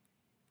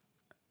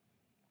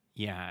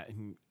 Yeah.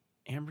 And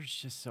Amber's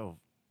just so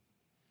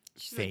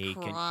She's fake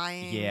like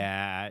crying. and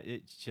yeah,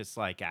 it's just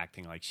like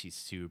acting like she's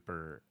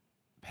super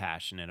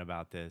passionate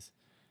about this.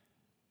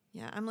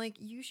 Yeah, I'm like,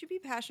 you should be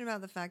passionate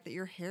about the fact that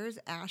your hair is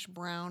ash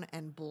brown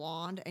and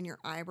blonde and your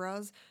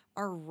eyebrows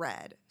are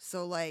red.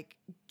 So, like,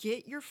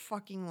 get your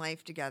fucking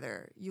life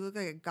together. You look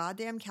like a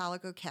goddamn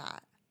calico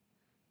cat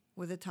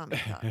with a tummy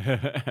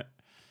tuck.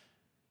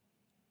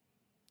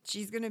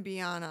 She's going to be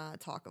on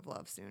Talk of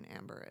Love soon,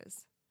 Amber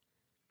is.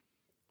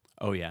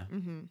 Oh yeah,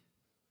 Mm-hmm.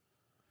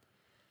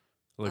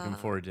 looking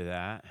forward to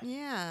that.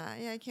 Yeah,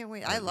 I can't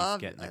wait. Or I at least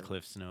love getting the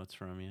Cliff's notes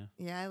from you.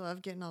 Yeah, I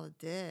love getting all the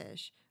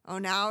dish. Oh,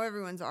 now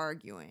everyone's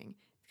arguing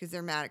because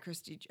they're mad at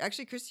Christy.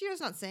 Actually, Christy Jo's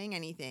not saying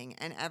anything,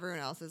 and everyone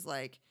else is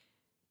like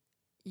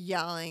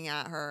yelling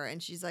at her,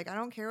 and she's like, "I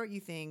don't care what you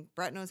think.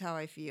 Brett knows how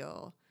I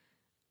feel."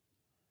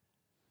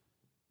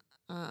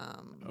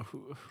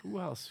 Who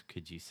else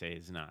could you say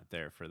is not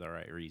there for the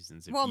right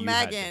reasons? If Well, you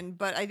had to- Megan,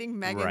 but I think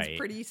Megan's Right.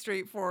 pretty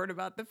straightforward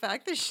about the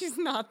fact that she's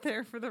not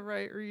there for the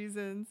right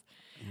reasons.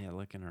 Yeah,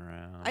 looking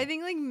around. I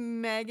think like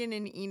Megan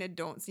and Ina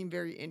don't seem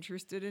very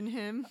interested in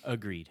him,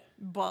 Agreed.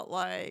 but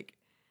like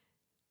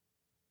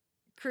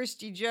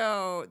Christy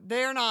Joe,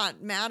 they're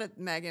not mad at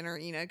Megan or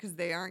Ina because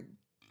they aren't.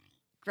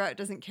 Brett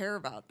doesn't care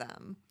about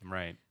them.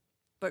 Right.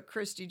 But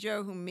Christy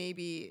Joe, who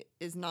maybe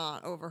is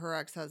not over her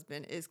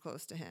ex-husband, is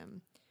close to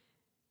him.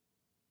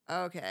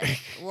 Okay.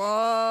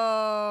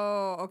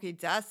 Whoa. Okay,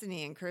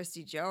 Destiny and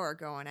Christy Joe are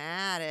going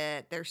at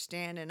it. They're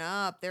standing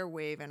up. They're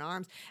waving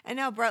arms. And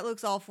now Brett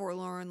looks all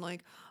forlorn,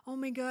 like, oh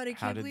my God, I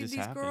How can't did believe this these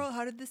happen? girls.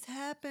 How did this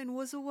happen?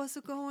 What's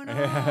going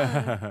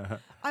on?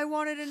 I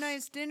wanted a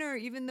nice dinner,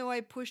 even though I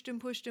pushed and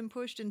pushed and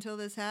pushed until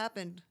this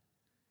happened.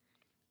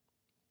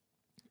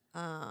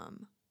 I'd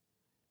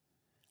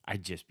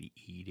just be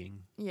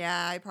eating.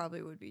 Yeah, I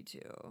probably would be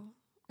too.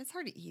 It's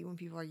hard to eat when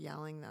people are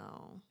yelling,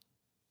 though.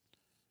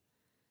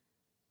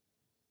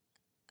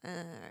 All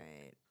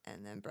right.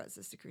 And then Brett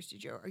says to Christy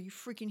Joe, are you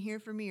freaking here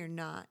for me or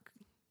not?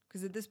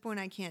 Because at this point,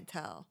 I can't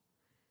tell.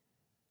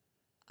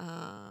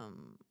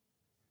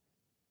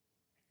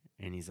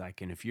 And he's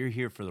like, and if you're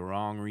here for the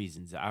wrong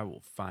reasons, I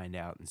will find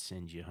out and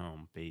send you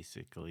home,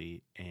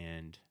 basically.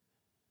 And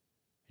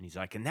he's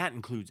like, and that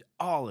includes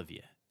all of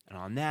you. And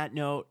on that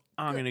note,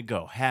 I'm going to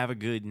go. Have a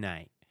good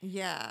night.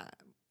 Yeah.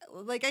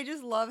 Like, I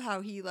just love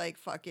how he, like,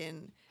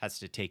 fucking... Has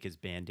to take his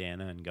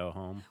bandana and go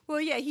home. Well,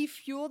 yeah, he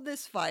fueled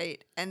this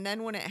fight. And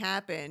then when it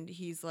happened,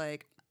 he's,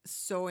 like,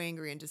 so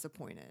angry and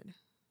disappointed.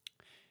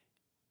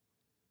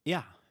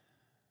 Yeah.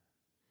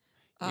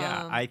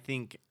 Yeah, I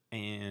think...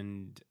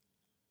 And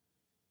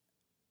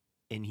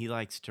he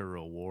likes to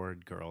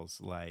reward girls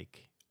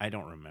like... I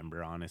don't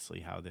remember, honestly,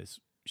 how this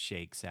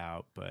shakes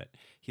out, but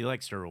he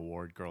likes to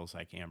reward girls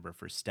like Amber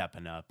for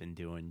stepping up and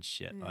doing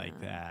shit like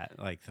that,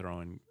 like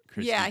throwing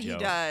Christy Yeah,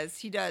 Joe,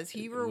 he does.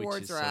 He rewards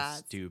which is rats.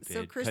 so stupid.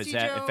 So Christy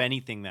Because Joe, if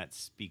anything, that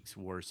speaks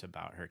worse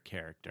about her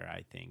character,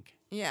 I think.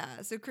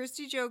 yeah. So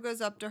Christy Joe goes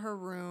up to her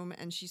room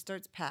and she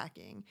starts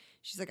packing.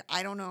 She's like,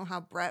 I don't know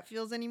how Brett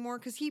feels anymore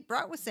because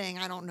Brett was saying,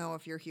 I don't know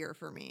if you're here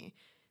for me.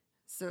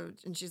 So,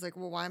 and she's like,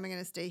 well, why am I going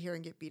to stay here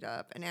and get beat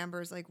up? And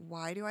Amber's like,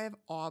 why do I have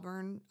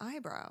auburn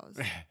eyebrows?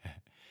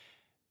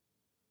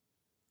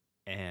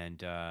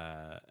 And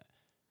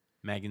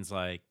Megan's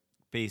like,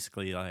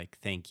 basically like,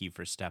 thank you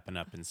for stepping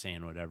up and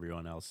saying what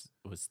everyone else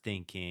was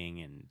thinking,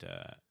 and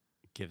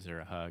gives her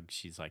a hug.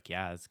 She's like,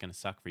 yeah, it's going to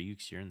suck for you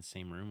because you're in the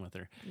same room with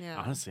her. Yeah.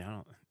 Honestly,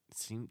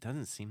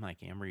 doesn't seem like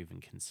Amber even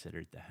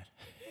considered that.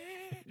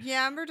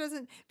 Yeah, Amber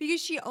doesn't,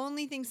 because she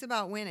only thinks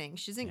about winning.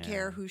 She doesn't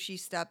care Yeah. who she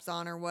steps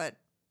on or what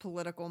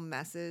political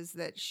messes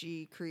that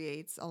she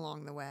creates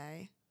along the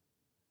way.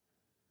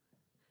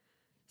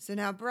 So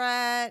now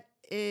Brett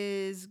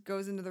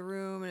goes into the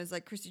room and is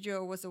like, Christy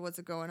Joe, what's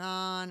going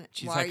on?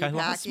 She's Why like, are I you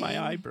lost my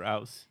packing?"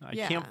 eyebrows. I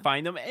Yeah. can't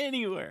find them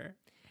anywhere.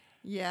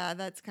 Yeah,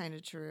 that's kind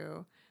of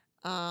true.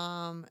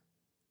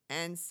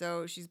 And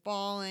so she's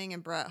bawling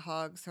and Brett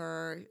hugs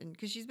her, and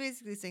because she's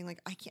basically saying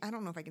like, I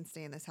don't know if I can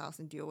stay in this house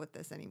and deal with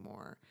this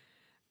anymore.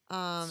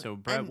 So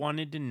Brett and-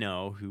 wanted to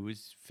know who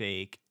was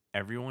fake.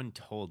 Everyone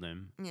told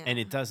him, Yeah. and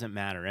it doesn't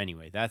matter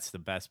anyway. That's the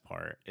best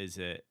part, is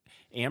that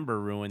Amber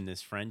ruined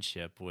this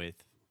friendship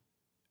with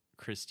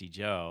Christy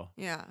Joe,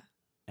 Yeah.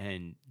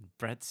 and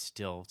Brett's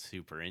still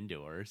super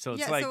into her. So it's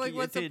Yeah, like, so, like, it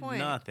what's the did point?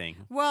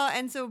 nothing. Well,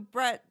 and so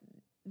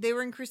they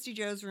were in Christy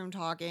Joe's room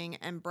talking,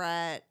 and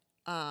Brett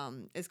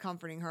is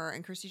comforting her,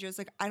 and Christy Joe's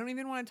like, I don't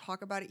even want to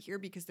talk about it here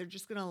because they're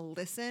just gonna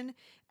listen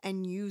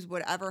and use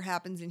whatever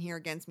happens in here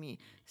against me.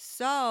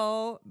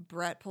 So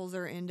Brett pulls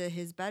her into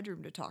his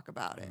bedroom to talk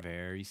about it.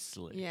 Very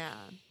slick. Yeah.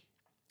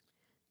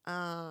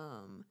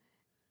 And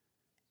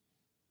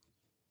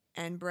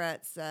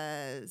Brett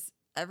says,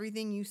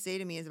 everything you say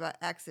to me is about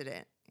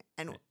accident.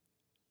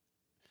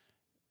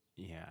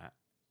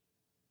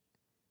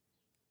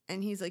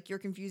 And he's like, you're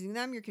confusing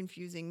them, you're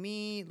confusing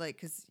me. Like,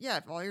 because, yeah,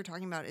 if all you're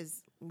talking about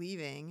is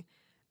leaving,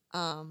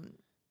 yeah,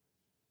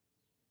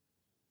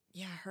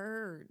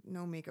 her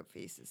no makeup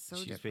face is so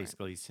She's different.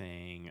 basically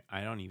saying,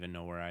 I don't even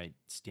know where I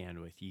stand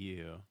with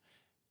you.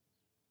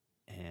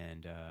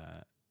 And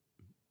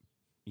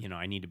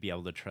I need to be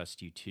able to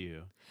trust you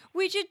too.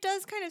 Which it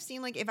does kind of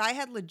seem like if I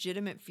had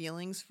legitimate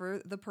feelings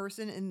for the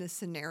person in this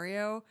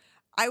scenario,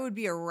 I would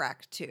be a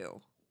wreck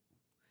too.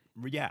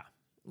 Yeah.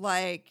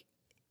 Like,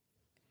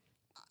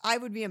 I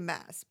would be a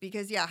mess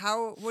because,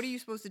 what are you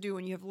supposed to do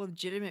when you have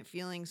legitimate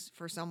feelings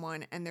for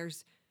someone and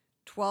there's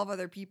 12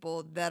 other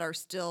people that are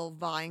still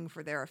vying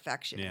for their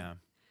affection? Yeah.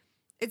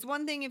 It's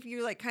one thing if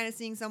you're like kind of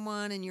seeing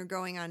someone and you're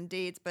going on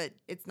dates, but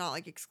it's not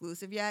like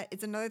exclusive yet.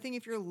 It's another thing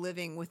if you're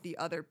living with the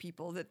other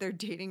people that they're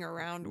dating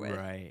around with.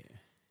 Right.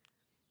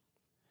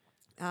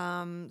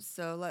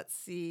 So let's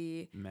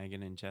see.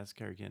 Megan and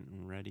Jessica are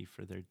getting ready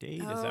for their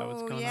date. Is that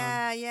what's going on?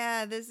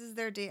 Yeah. This is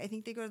their date. I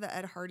think they go to the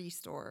Ed Hardy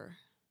store.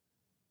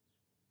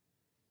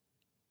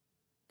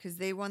 Because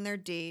they won their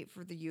date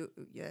for the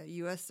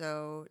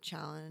USO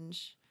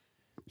challenge.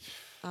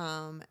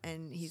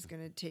 And he's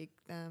going to take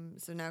them.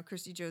 So now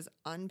Christy Joe's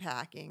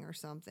unpacking or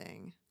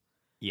something.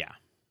 Yeah.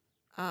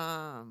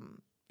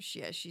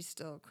 She's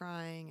still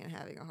crying and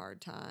having a hard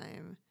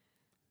time.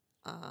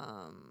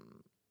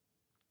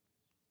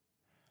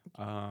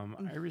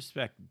 I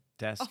respect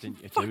Destin.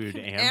 Fucking Dude,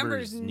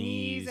 Amber's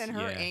knees and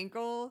her yeah.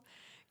 ankle.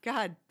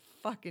 God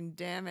fucking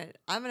damn it.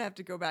 I'm gonna have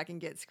to go back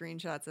and get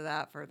screenshots of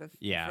that for the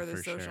for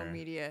social sure.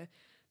 media.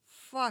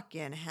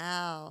 Fucking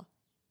hell.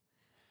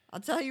 I'll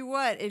tell you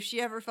what, if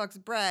she ever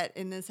fucks Brett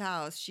in this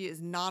house, she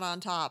is not on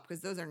top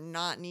because those are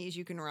not knees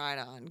you can ride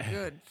on.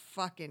 Good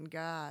fucking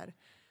God.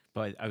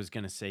 But I was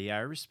going to say, I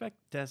respect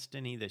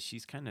Destiny that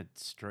she's kind of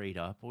straight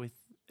up with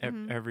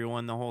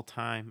everyone the whole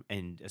time,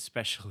 and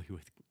especially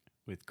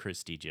with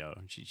Christy Joe.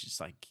 She's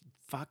just like,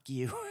 fuck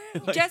you.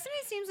 Like, Destiny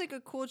seems like a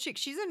cool chick.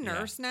 She's a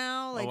nurse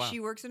now. Like, wow. she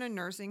works in a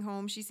nursing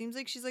home. She seems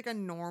like she's like a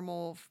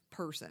normal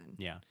person.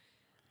 Yeah.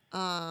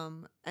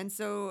 And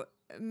so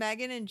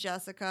Megan and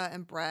Jessica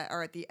and Brett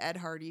are at the Ed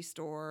Hardy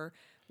store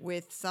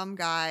with some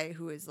guy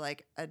who is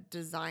like a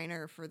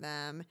designer for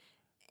them.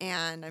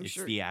 And I'm it's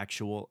sure the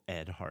actual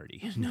Ed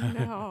Hardy.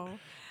 No.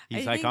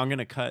 He's like, I'm going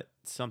to cut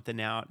something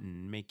out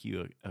and make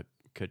you a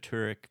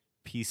couture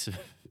piece of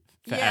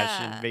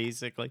fashion,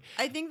 basically.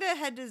 I think the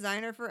head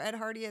designer for Ed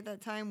Hardy at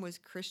that time was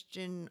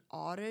Christian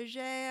Audige,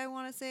 I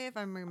want to say, if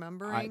I'm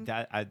remembering.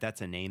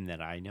 That's a name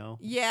that I know.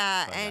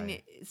 Yeah, but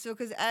and so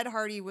because Ed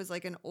Hardy was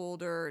like an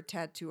older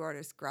tattoo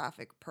artist,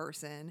 graphic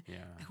person,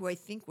 who I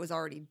think was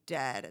already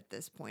dead at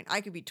this point. I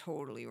could be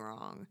totally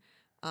wrong.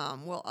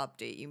 We'll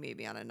update you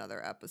maybe on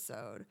another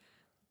episode.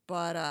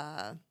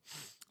 But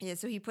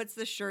so he puts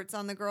the shirts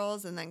on the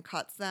girls and then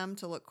cuts them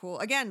to look cool.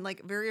 Again,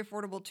 like very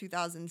affordable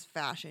 2000s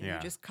fashion. Yeah.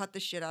 You just cut the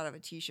shit out of a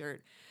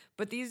t-shirt.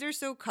 But these are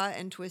so cut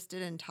and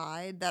twisted and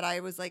tied that I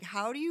was like,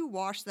 how do you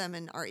wash them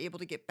and are able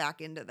to get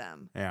back into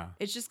them? Yeah.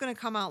 It's just going to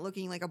come out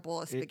looking like a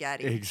bowl of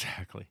spaghetti.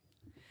 Exactly.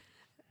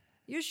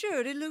 You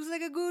should. It looks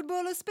like a good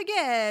bowl of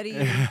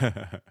spaghetti.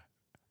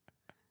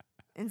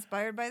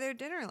 Inspired by their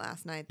dinner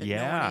last night that no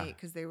one ate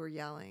because they were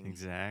yelling.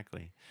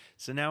 Exactly.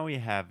 So now we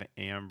have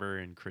Amber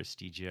and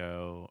Christy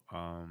Joe,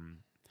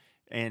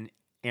 and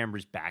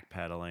Amber's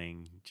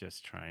backpedaling,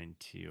 just trying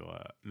to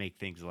make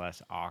things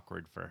less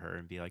awkward for her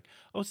and be like,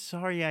 oh,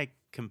 sorry, I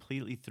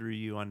completely threw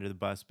you under the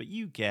bus, but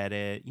you get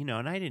it,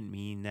 and I didn't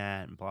mean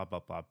that, and blah,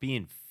 blah, blah,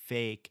 being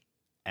fake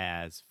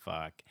as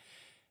fuck.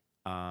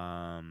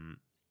 And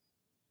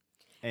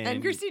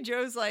Christy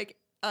Joe's like,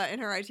 in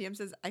her ITM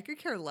says, I could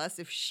care less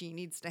if she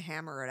needs to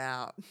hammer it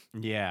out.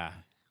 Yeah.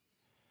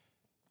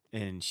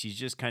 And she's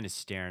just kind of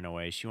staring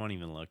away. She won't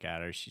even look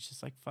at her. She's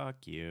just like, fuck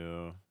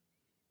you.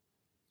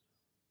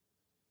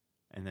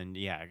 And then,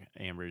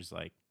 Amber's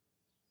like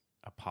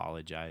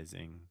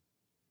apologizing.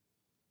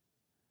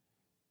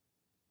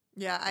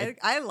 Yeah,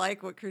 I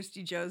like what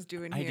Christy Joe's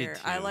doing here. I did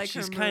too. I like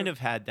She's her kind move. of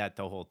had that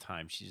the whole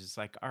time. She's just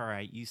like, all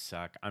right, you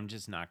suck. I'm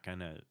just not going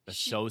to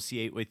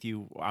associate with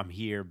you. I'm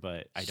here,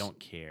 but I don't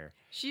care.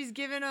 She's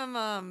given him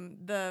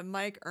the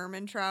Mike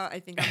Ehrmantraut, I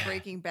think on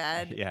Breaking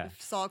Bad. Yeah.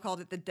 Saul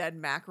called it the dead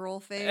mackerel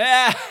face.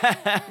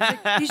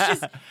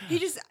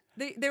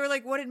 They were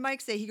like, what did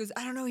Mike say? He goes,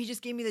 I don't know. He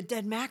just gave me the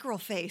dead mackerel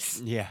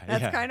face. Yeah.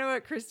 That's kind of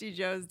what Christy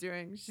Joe's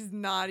doing. She's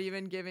not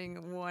even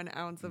giving 1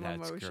 ounce of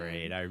emotion. That's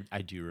great.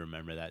 I do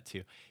remember that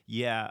too.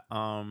 Yeah.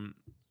 And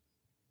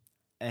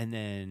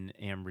then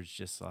Amber's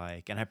just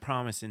like, and I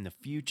promise in the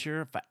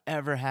future, if I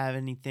ever have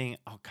anything,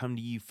 I'll come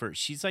to you first.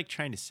 She's like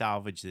trying to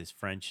salvage this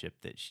friendship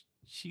that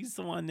she's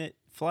the one that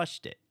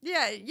flushed it.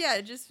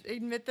 Yeah. Just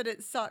admit that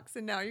it sucks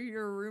and now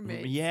you're a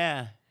roommate.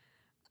 Yeah.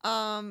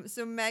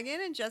 So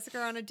Megan and Jessica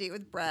are on a date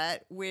with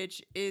Brett,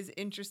 which is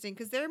interesting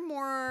because they're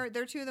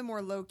two of the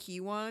more low key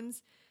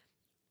ones.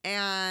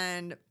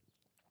 And,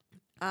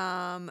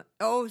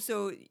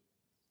 so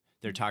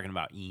they're talking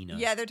about Ina.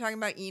 Yeah, they're talking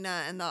about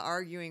Ina and the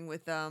arguing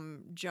with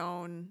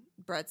Joan,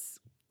 Brett's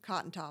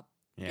cotton top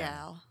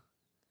gal.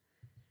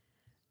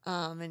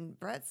 And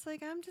Brett's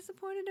like, I'm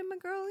disappointed in my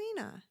girl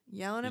Ina,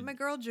 yelling at my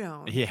girl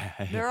Joan. Yeah.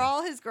 They're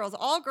all his girls.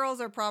 All girls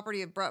are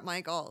property of Bret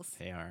Michaels.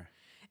 They are.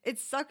 It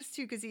sucks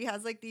too because he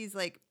has like these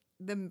like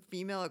the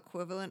female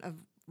equivalent of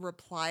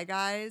reply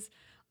guys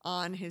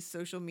on his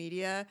social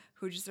media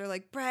who just are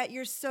like, Brett,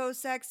 you're so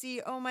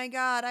sexy. Oh my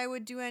God, I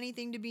would do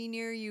anything to be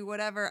near you,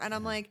 whatever. And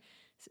I'm like,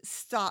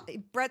 stop.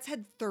 Brett's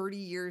had 30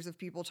 years of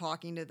people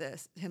talking to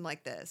him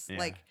like this. Yeah.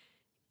 Like,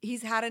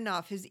 he's had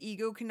enough. His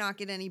ego cannot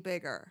get any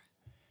bigger.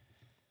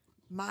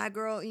 My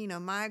girl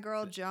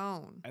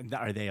Joan. And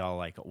are they all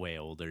like way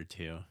older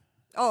too?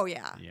 Oh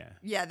yeah. Yeah.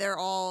 Yeah,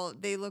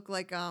 they look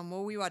like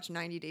we watch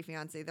 90 Day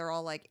Fiancé. They're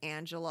all like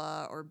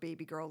Angela or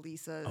baby girl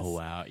Lisa's. Oh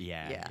wow.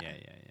 Yeah. Yeah.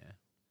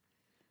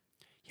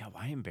 Yeah,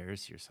 why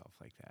embarrass yourself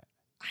like that?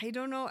 I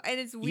don't know. And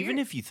it's weird. Even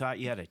if you thought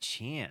you had a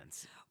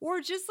chance. Or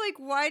just like,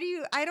 why do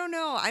you? I don't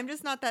know. I'm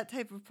just not that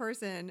type of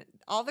person.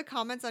 All the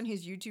comments on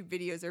his YouTube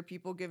videos are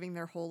people giving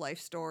their whole life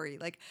story.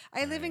 Like,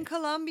 I live in Right.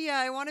 Colombia.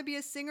 I want to be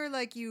a singer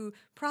like you.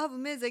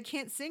 Problem is, I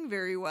can't sing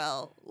very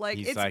well. Like,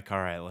 He's it's like, all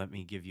right, let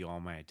me give you all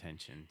my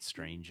attention,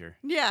 stranger.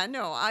 yeah,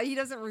 no. He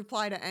doesn't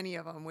reply to any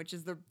of them, which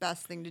is the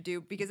best thing to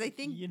do because I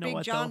think You know Big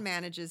what, John though?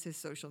 manages his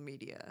social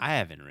media. I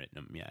haven't written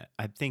him yet.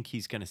 I think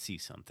he's going to see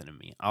something in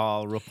me.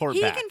 I'll report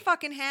He back. can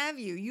fucking have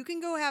you. You can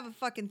go have a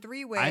fucking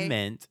three-way. I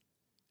meant,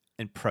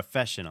 and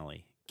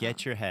professionally,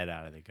 get Oh. your head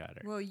out of the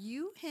gutter. Well,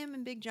 him,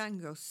 and Big John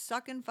can go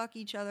suck and fuck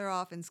each other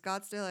off in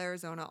Scottsdale,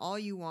 Arizona, all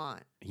you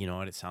want. You know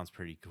what? It sounds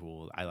pretty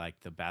cool. I like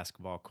the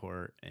basketball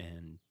court,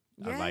 and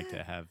I'd like to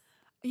Yeah. have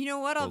You know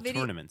what? little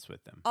tournaments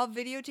with them. I'll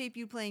videotape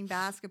you playing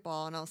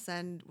basketball,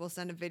 and we'll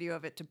send a video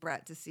of it to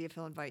Brett to see if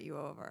he'll invite you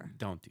over.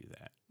 Don't do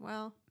that.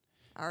 Well,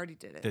 I already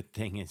did it. The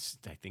thing is,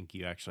 I think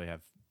you actually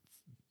have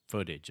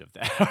footage of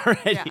that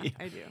already. Yeah,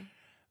 I do.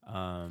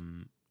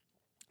 Um,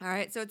 All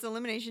right, so it's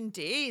elimination.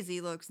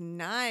 Daisy looks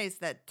nice.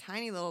 That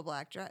tiny little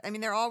black dress. I mean,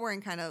 they're all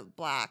wearing kind of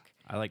black.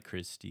 I like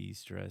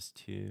Christie's dress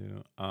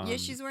too. Yeah,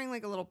 she's wearing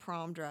like a little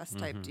prom dress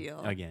type mhm, deal.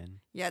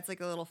 Again. Yeah, it's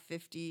like a little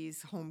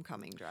 50s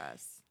homecoming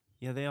dress.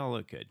 Yeah, they all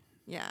look good.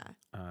 Yeah.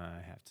 I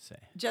have to say.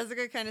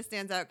 Jessica kind of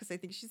stands out because I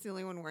think she's the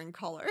only one wearing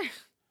color.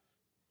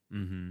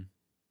 Mm-hmm.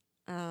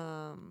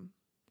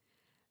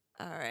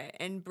 All right.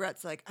 And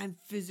Brett's like, I'm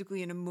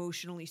physically and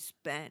emotionally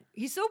spent.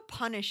 He's so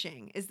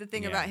punishing, is the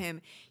thing about Yeah.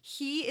 him.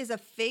 He is a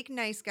fake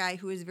nice guy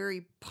who is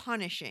very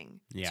punishing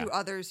Yeah. to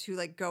others who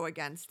like go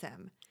against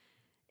him.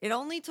 It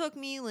only took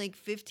me like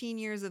 15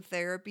 years of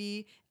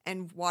therapy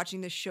and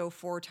watching the show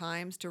 4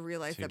 times to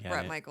realize To that get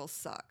Brett it. Michaels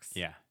sucks.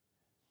 Yeah.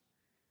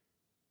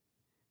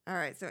 All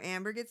right. So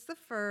Amber gets the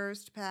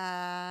first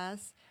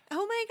pass.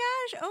 Oh my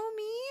gosh. Oh,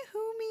 me?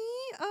 Who,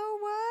 me? Oh,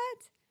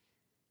 what?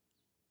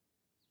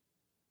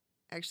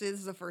 Actually, this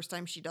is the first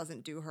time she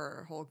doesn't do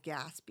her whole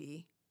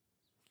gaspy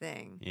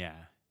thing. Yeah.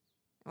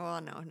 Well,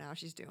 no, now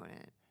she's doing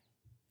it.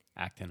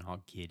 Acting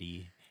all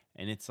giddy.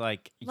 And it's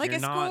like, Like you're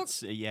a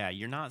not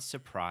you're not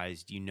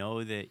surprised. You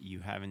know that you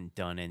haven't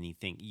done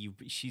anything.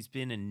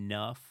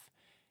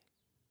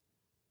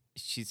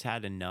 She's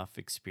had enough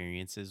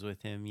experiences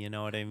with him, you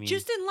know what I mean?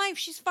 Just in life,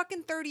 she's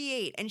fucking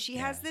 38, and she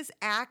has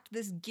Yeah.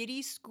 this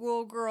giddy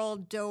schoolgirl,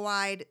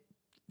 doe-eyed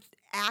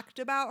act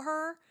about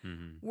her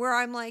Mhm. where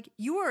I'm like,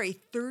 you are a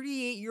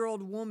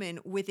 38-year-old woman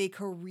with a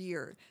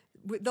career.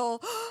 With the,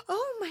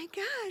 oh my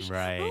gosh.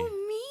 Right.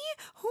 Oh,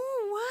 me?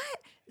 Who,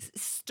 what?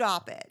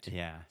 Stop it.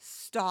 Yeah.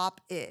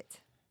 Stop it.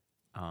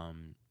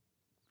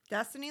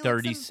 Destiny looks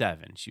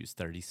 37. She was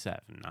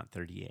 37, not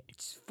 38.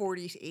 She's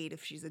 48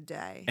 if she's a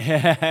day.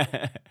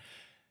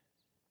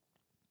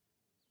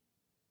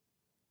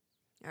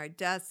 All right,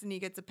 Destiny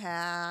gets a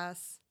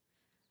pass.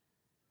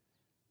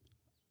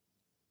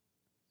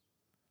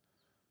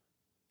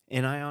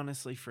 And I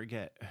honestly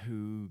forget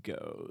who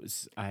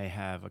goes. I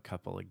have a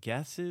couple of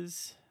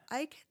guesses.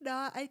 I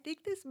cannot. I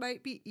think this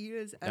might be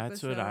Ina's episode.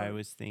 That's what I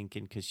was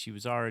thinking because she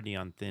was already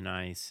on thin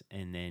ice,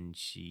 and then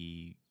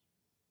she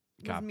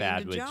Was got mean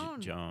bad to with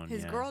Joan, Joan.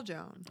 his yeah. girl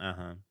Joan.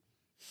 Uh-huh.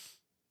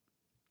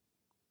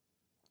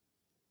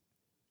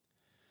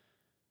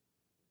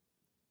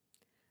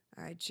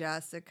 All right,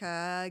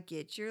 Jessica,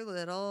 get your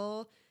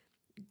little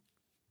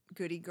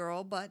goody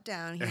girl butt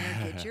down here.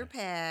 Get your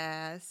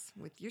pass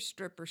with your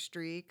stripper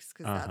streaks,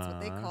 because that's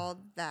what they Uh-huh.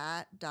 called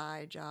that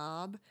dye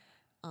job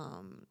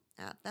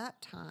at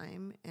that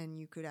time. And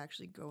you could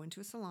actually go into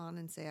a salon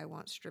and say, I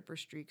want stripper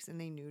streaks, and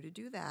they knew to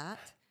do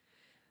that.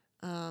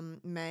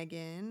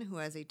 Megan, who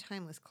has a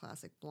timeless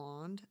classic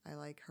blonde. I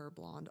like her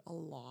blonde a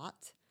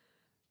lot.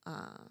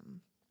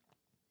 And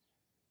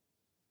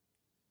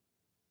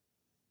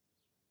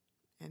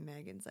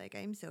Megan's like,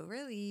 I'm so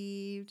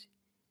relieved.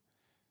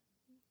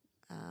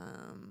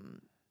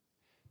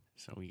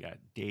 So we got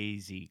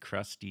Daisy,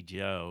 Krusty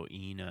Joe,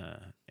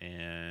 Ina,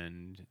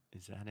 and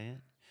is that it?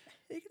 I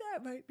think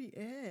that might be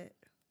it.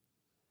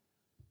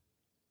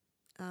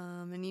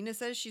 And Nina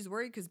says she's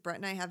worried because Brett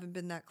and I haven't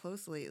been that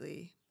close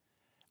lately.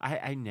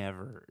 I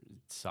never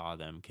saw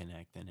them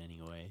connect in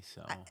any way,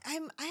 so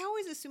I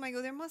always assume I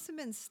go, there must have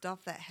been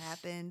stuff that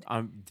happened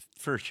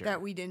for sure.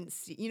 that we didn't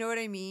see. You know what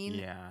I mean?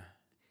 Yeah.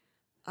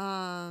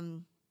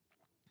 Um,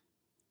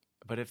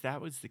 But if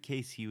that was the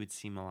case, he would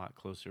seem a lot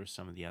closer to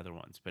some of the other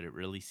ones. But it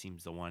really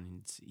seems the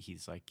ones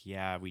he's like,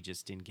 yeah, we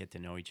just didn't get to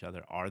know each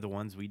other are the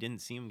ones we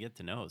didn't see him get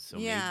to know. So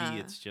Yeah.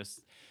 maybe it's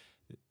just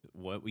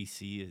what we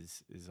see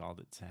is all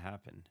that's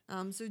happened.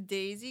 So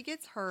Daisy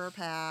gets her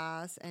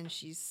pass and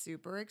she's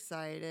super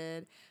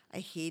excited. I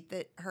hate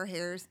that her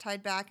hair is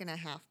tied back in a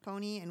half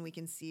pony and we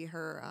can see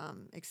her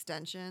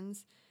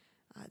extensions.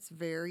 It's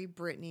very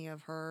Britney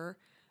of her.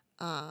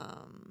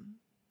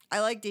 I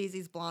like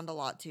Daisy's blonde a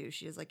lot too.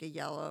 She has like a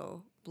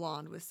yellow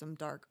blonde with some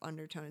dark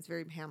undertone. It's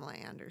very Pamela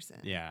Anderson.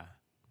 Yeah.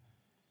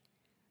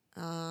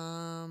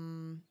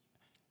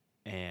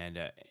 And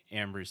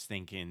Amber's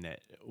thinking that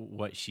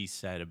what she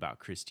said about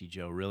Christy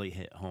Joe really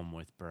hit home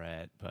with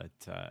Brett, but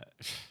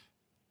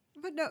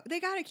But no, they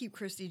got to keep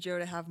Christy Joe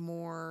to have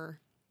more,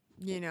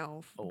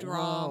 Well,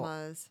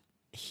 dramas.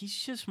 he's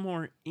just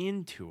more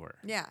into her.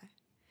 Yeah.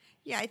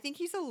 Yeah, I think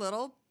he's a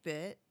little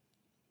bit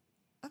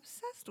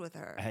obsessed with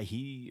her.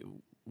 He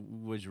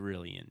was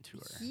really into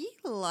her. He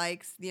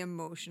likes the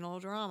emotional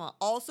drama.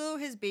 Also,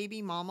 his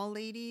baby mama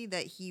lady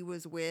that he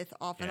was with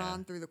off and Yeah.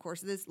 on through the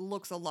course of this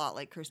looks a lot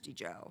like Christy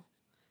Joe.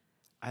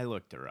 I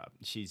looked her up.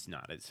 She's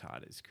not as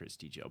hot as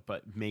Christy Joe,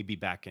 but maybe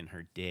back in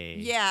her day.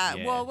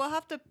 Yeah, well, we'll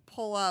have to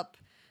pull up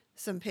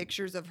some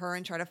pictures of her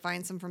and try to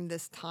find some from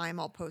this time.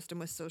 I'll post them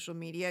with social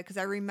media because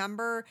I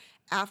remember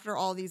after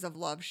all these of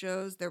Love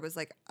shows, there was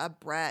like a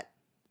Brett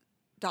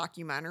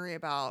documentary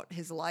about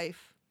his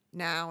life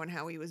now and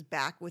how he was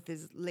back with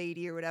his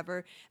lady or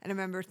whatever. And I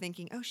remember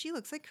thinking, oh, she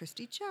looks like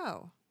Christy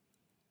Joe.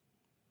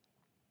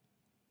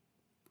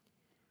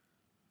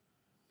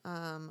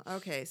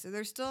 Okay, so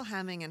they're still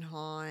hemming and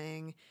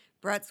hawing.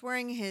 Brett's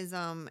wearing his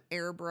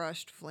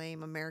airbrushed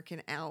flame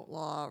American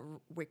Outlaw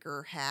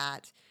wicker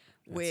hat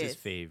That's his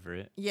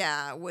favorite.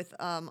 yeah, with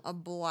a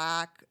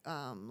black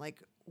like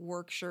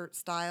work shirt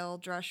style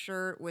dress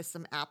shirt with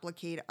some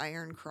appliqued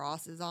iron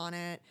crosses on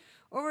it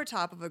over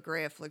top of a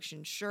gray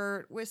affliction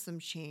shirt with some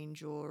chain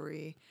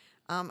jewelry.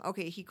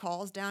 Okay, he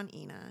calls down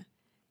Ina.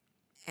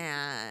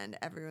 And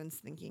everyone's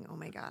thinking, oh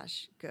my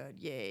gosh, good,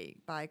 yay,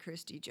 bye,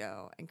 Christy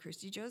Joe. And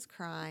Christy Joe's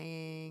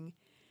crying.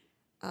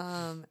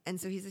 And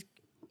so he's,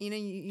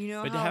 you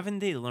know But how... haven't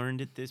they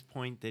learned at this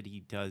point that he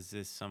does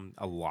this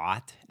a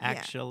lot,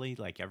 actually?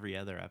 Like every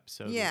other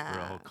episode Yeah.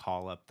 where he'll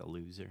call up the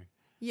loser.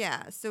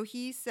 Yeah, so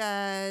he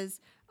says,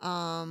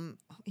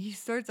 he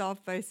starts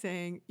off by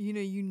saying,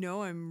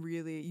 I'm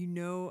really,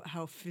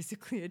 how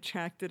physically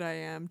attracted I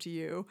am to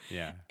you.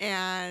 Yeah.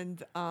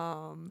 And,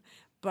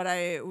 but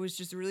I was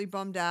just really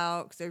bummed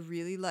out because I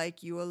really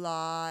like you a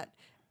lot.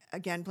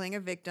 Again, playing a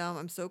victim.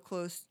 I'm so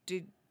close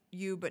to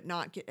you, but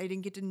I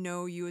didn't get to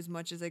know you as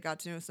much as I got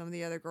to know some of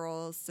the other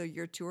girls. So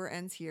your tour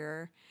ends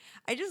here.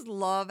 I just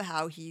love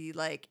how he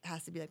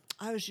has to be like,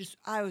 I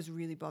was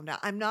really bummed out.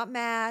 I'm not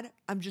mad.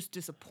 I'm just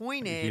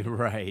disappointed You're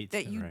right.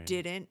 that you right.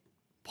 didn't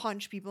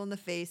punch people in the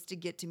face to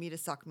get to me to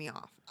suck me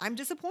off. I'm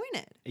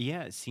disappointed.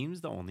 Yeah, it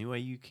seems the only way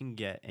you can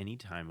get any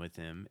time with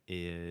him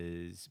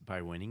is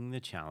by winning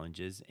the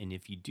challenges. And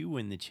if you do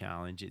win the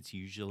challenge, it's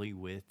usually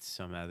with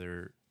some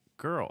other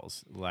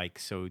girls.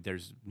 So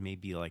there's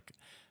maybe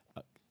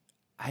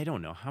I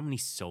don't know, how many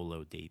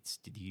solo dates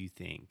did you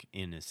think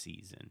in a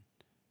season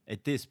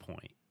at this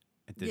point?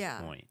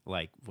 Yeah.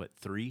 Like, what,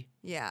 3?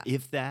 Yeah.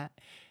 If that?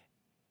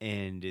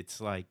 And it's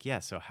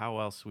so how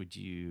else would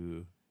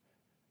you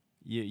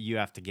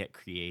have to get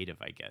creative,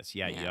 I guess.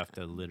 Yeah, you Yeah. have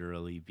to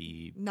literally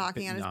be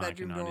Knocking on his knocking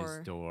bedroom on door.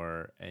 his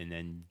door,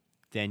 and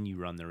then you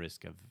run the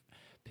risk of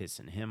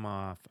pissing him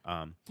off.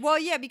 Well,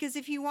 yeah, because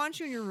if he wants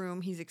you in your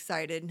room, he's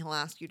excited and he'll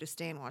ask you to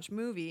stay and watch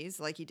movies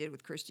like he did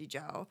with Christy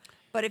Joe.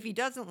 But if he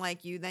doesn't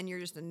like you, then you're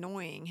just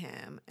annoying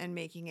him and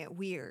making it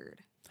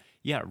weird.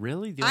 Yeah,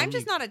 really. I'm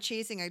just not a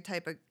chasing a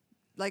type of,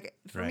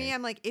 for me, Right.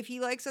 I'm like, if he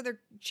likes other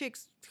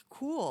chicks,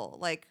 cool.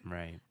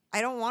 Right.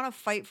 I don't want to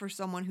fight for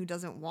someone who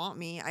doesn't want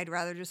me. I'd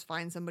rather just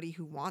find somebody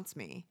who wants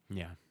me.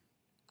 Yeah.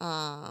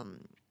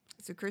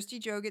 So Christy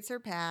Joe gets her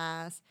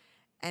pass,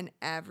 and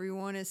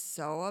everyone is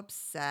so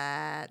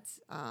upset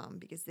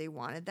because they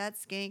wanted that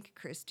skank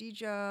Christy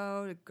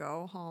Joe to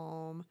go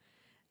home.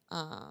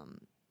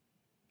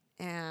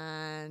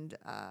 And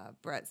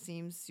Brett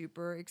seems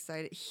super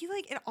excited.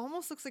 It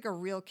almost looks like a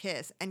real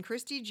kiss. And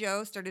Christy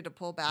Joe started to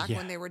pull back Yeah.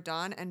 when they were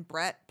done, and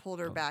Brett pulled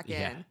her back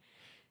yeah. in.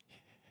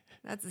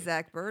 That's a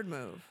Zach Bird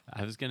move.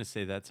 I was gonna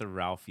say that's a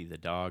Ralphie the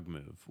dog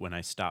move. When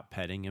I stop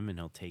petting him, and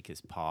he'll take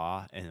his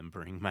paw and then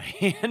bring my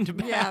hand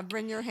back. Yeah,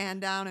 bring your hand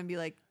down and be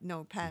like,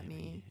 no, pat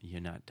me. You're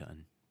not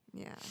done.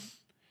 Yeah.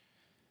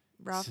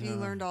 Ralphie So-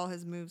 learned all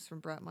his moves from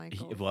Brett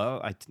Michaels.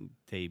 Well,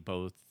 they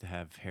both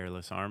have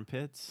hairless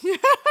armpits.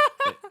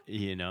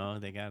 They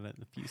got a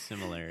few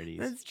similarities.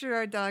 That's true.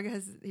 Our dog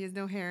has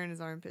no hair in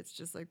his armpits,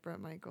 just like Brett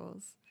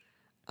Michaels.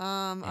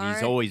 And all he's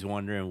right. always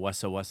wondering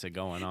what's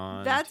going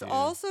on. That's too.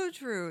 also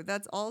true.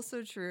 That's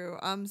also true.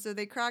 So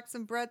they cracked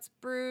some Brett's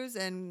brews,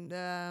 and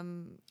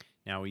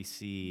Now we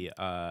see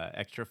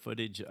extra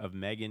footage of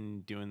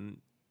Megan doing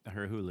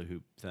her hula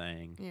hoop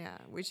thing, yeah,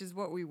 which is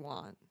what we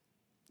want.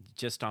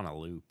 just on a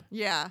loop.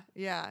 Yeah,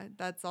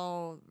 that's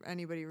all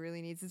anybody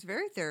really needs. It's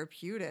very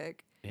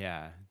therapeutic.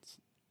 Yeah, it's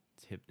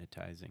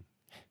hypnotizing.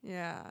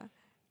 Yeah,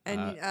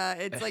 and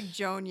it's like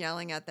Joan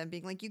yelling at them,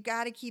 being like, "You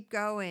got to keep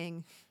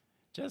going."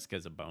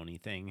 Jessica's a bony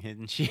thing,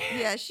 isn't she?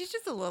 Yeah, she's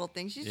just a little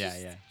thing. She's Yeah,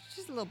 just yeah.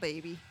 she's a little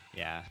baby.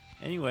 Yeah.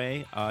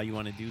 Anyway, you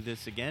want to do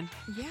this again?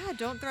 Yeah,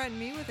 don't threaten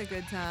me with a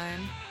good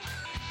time.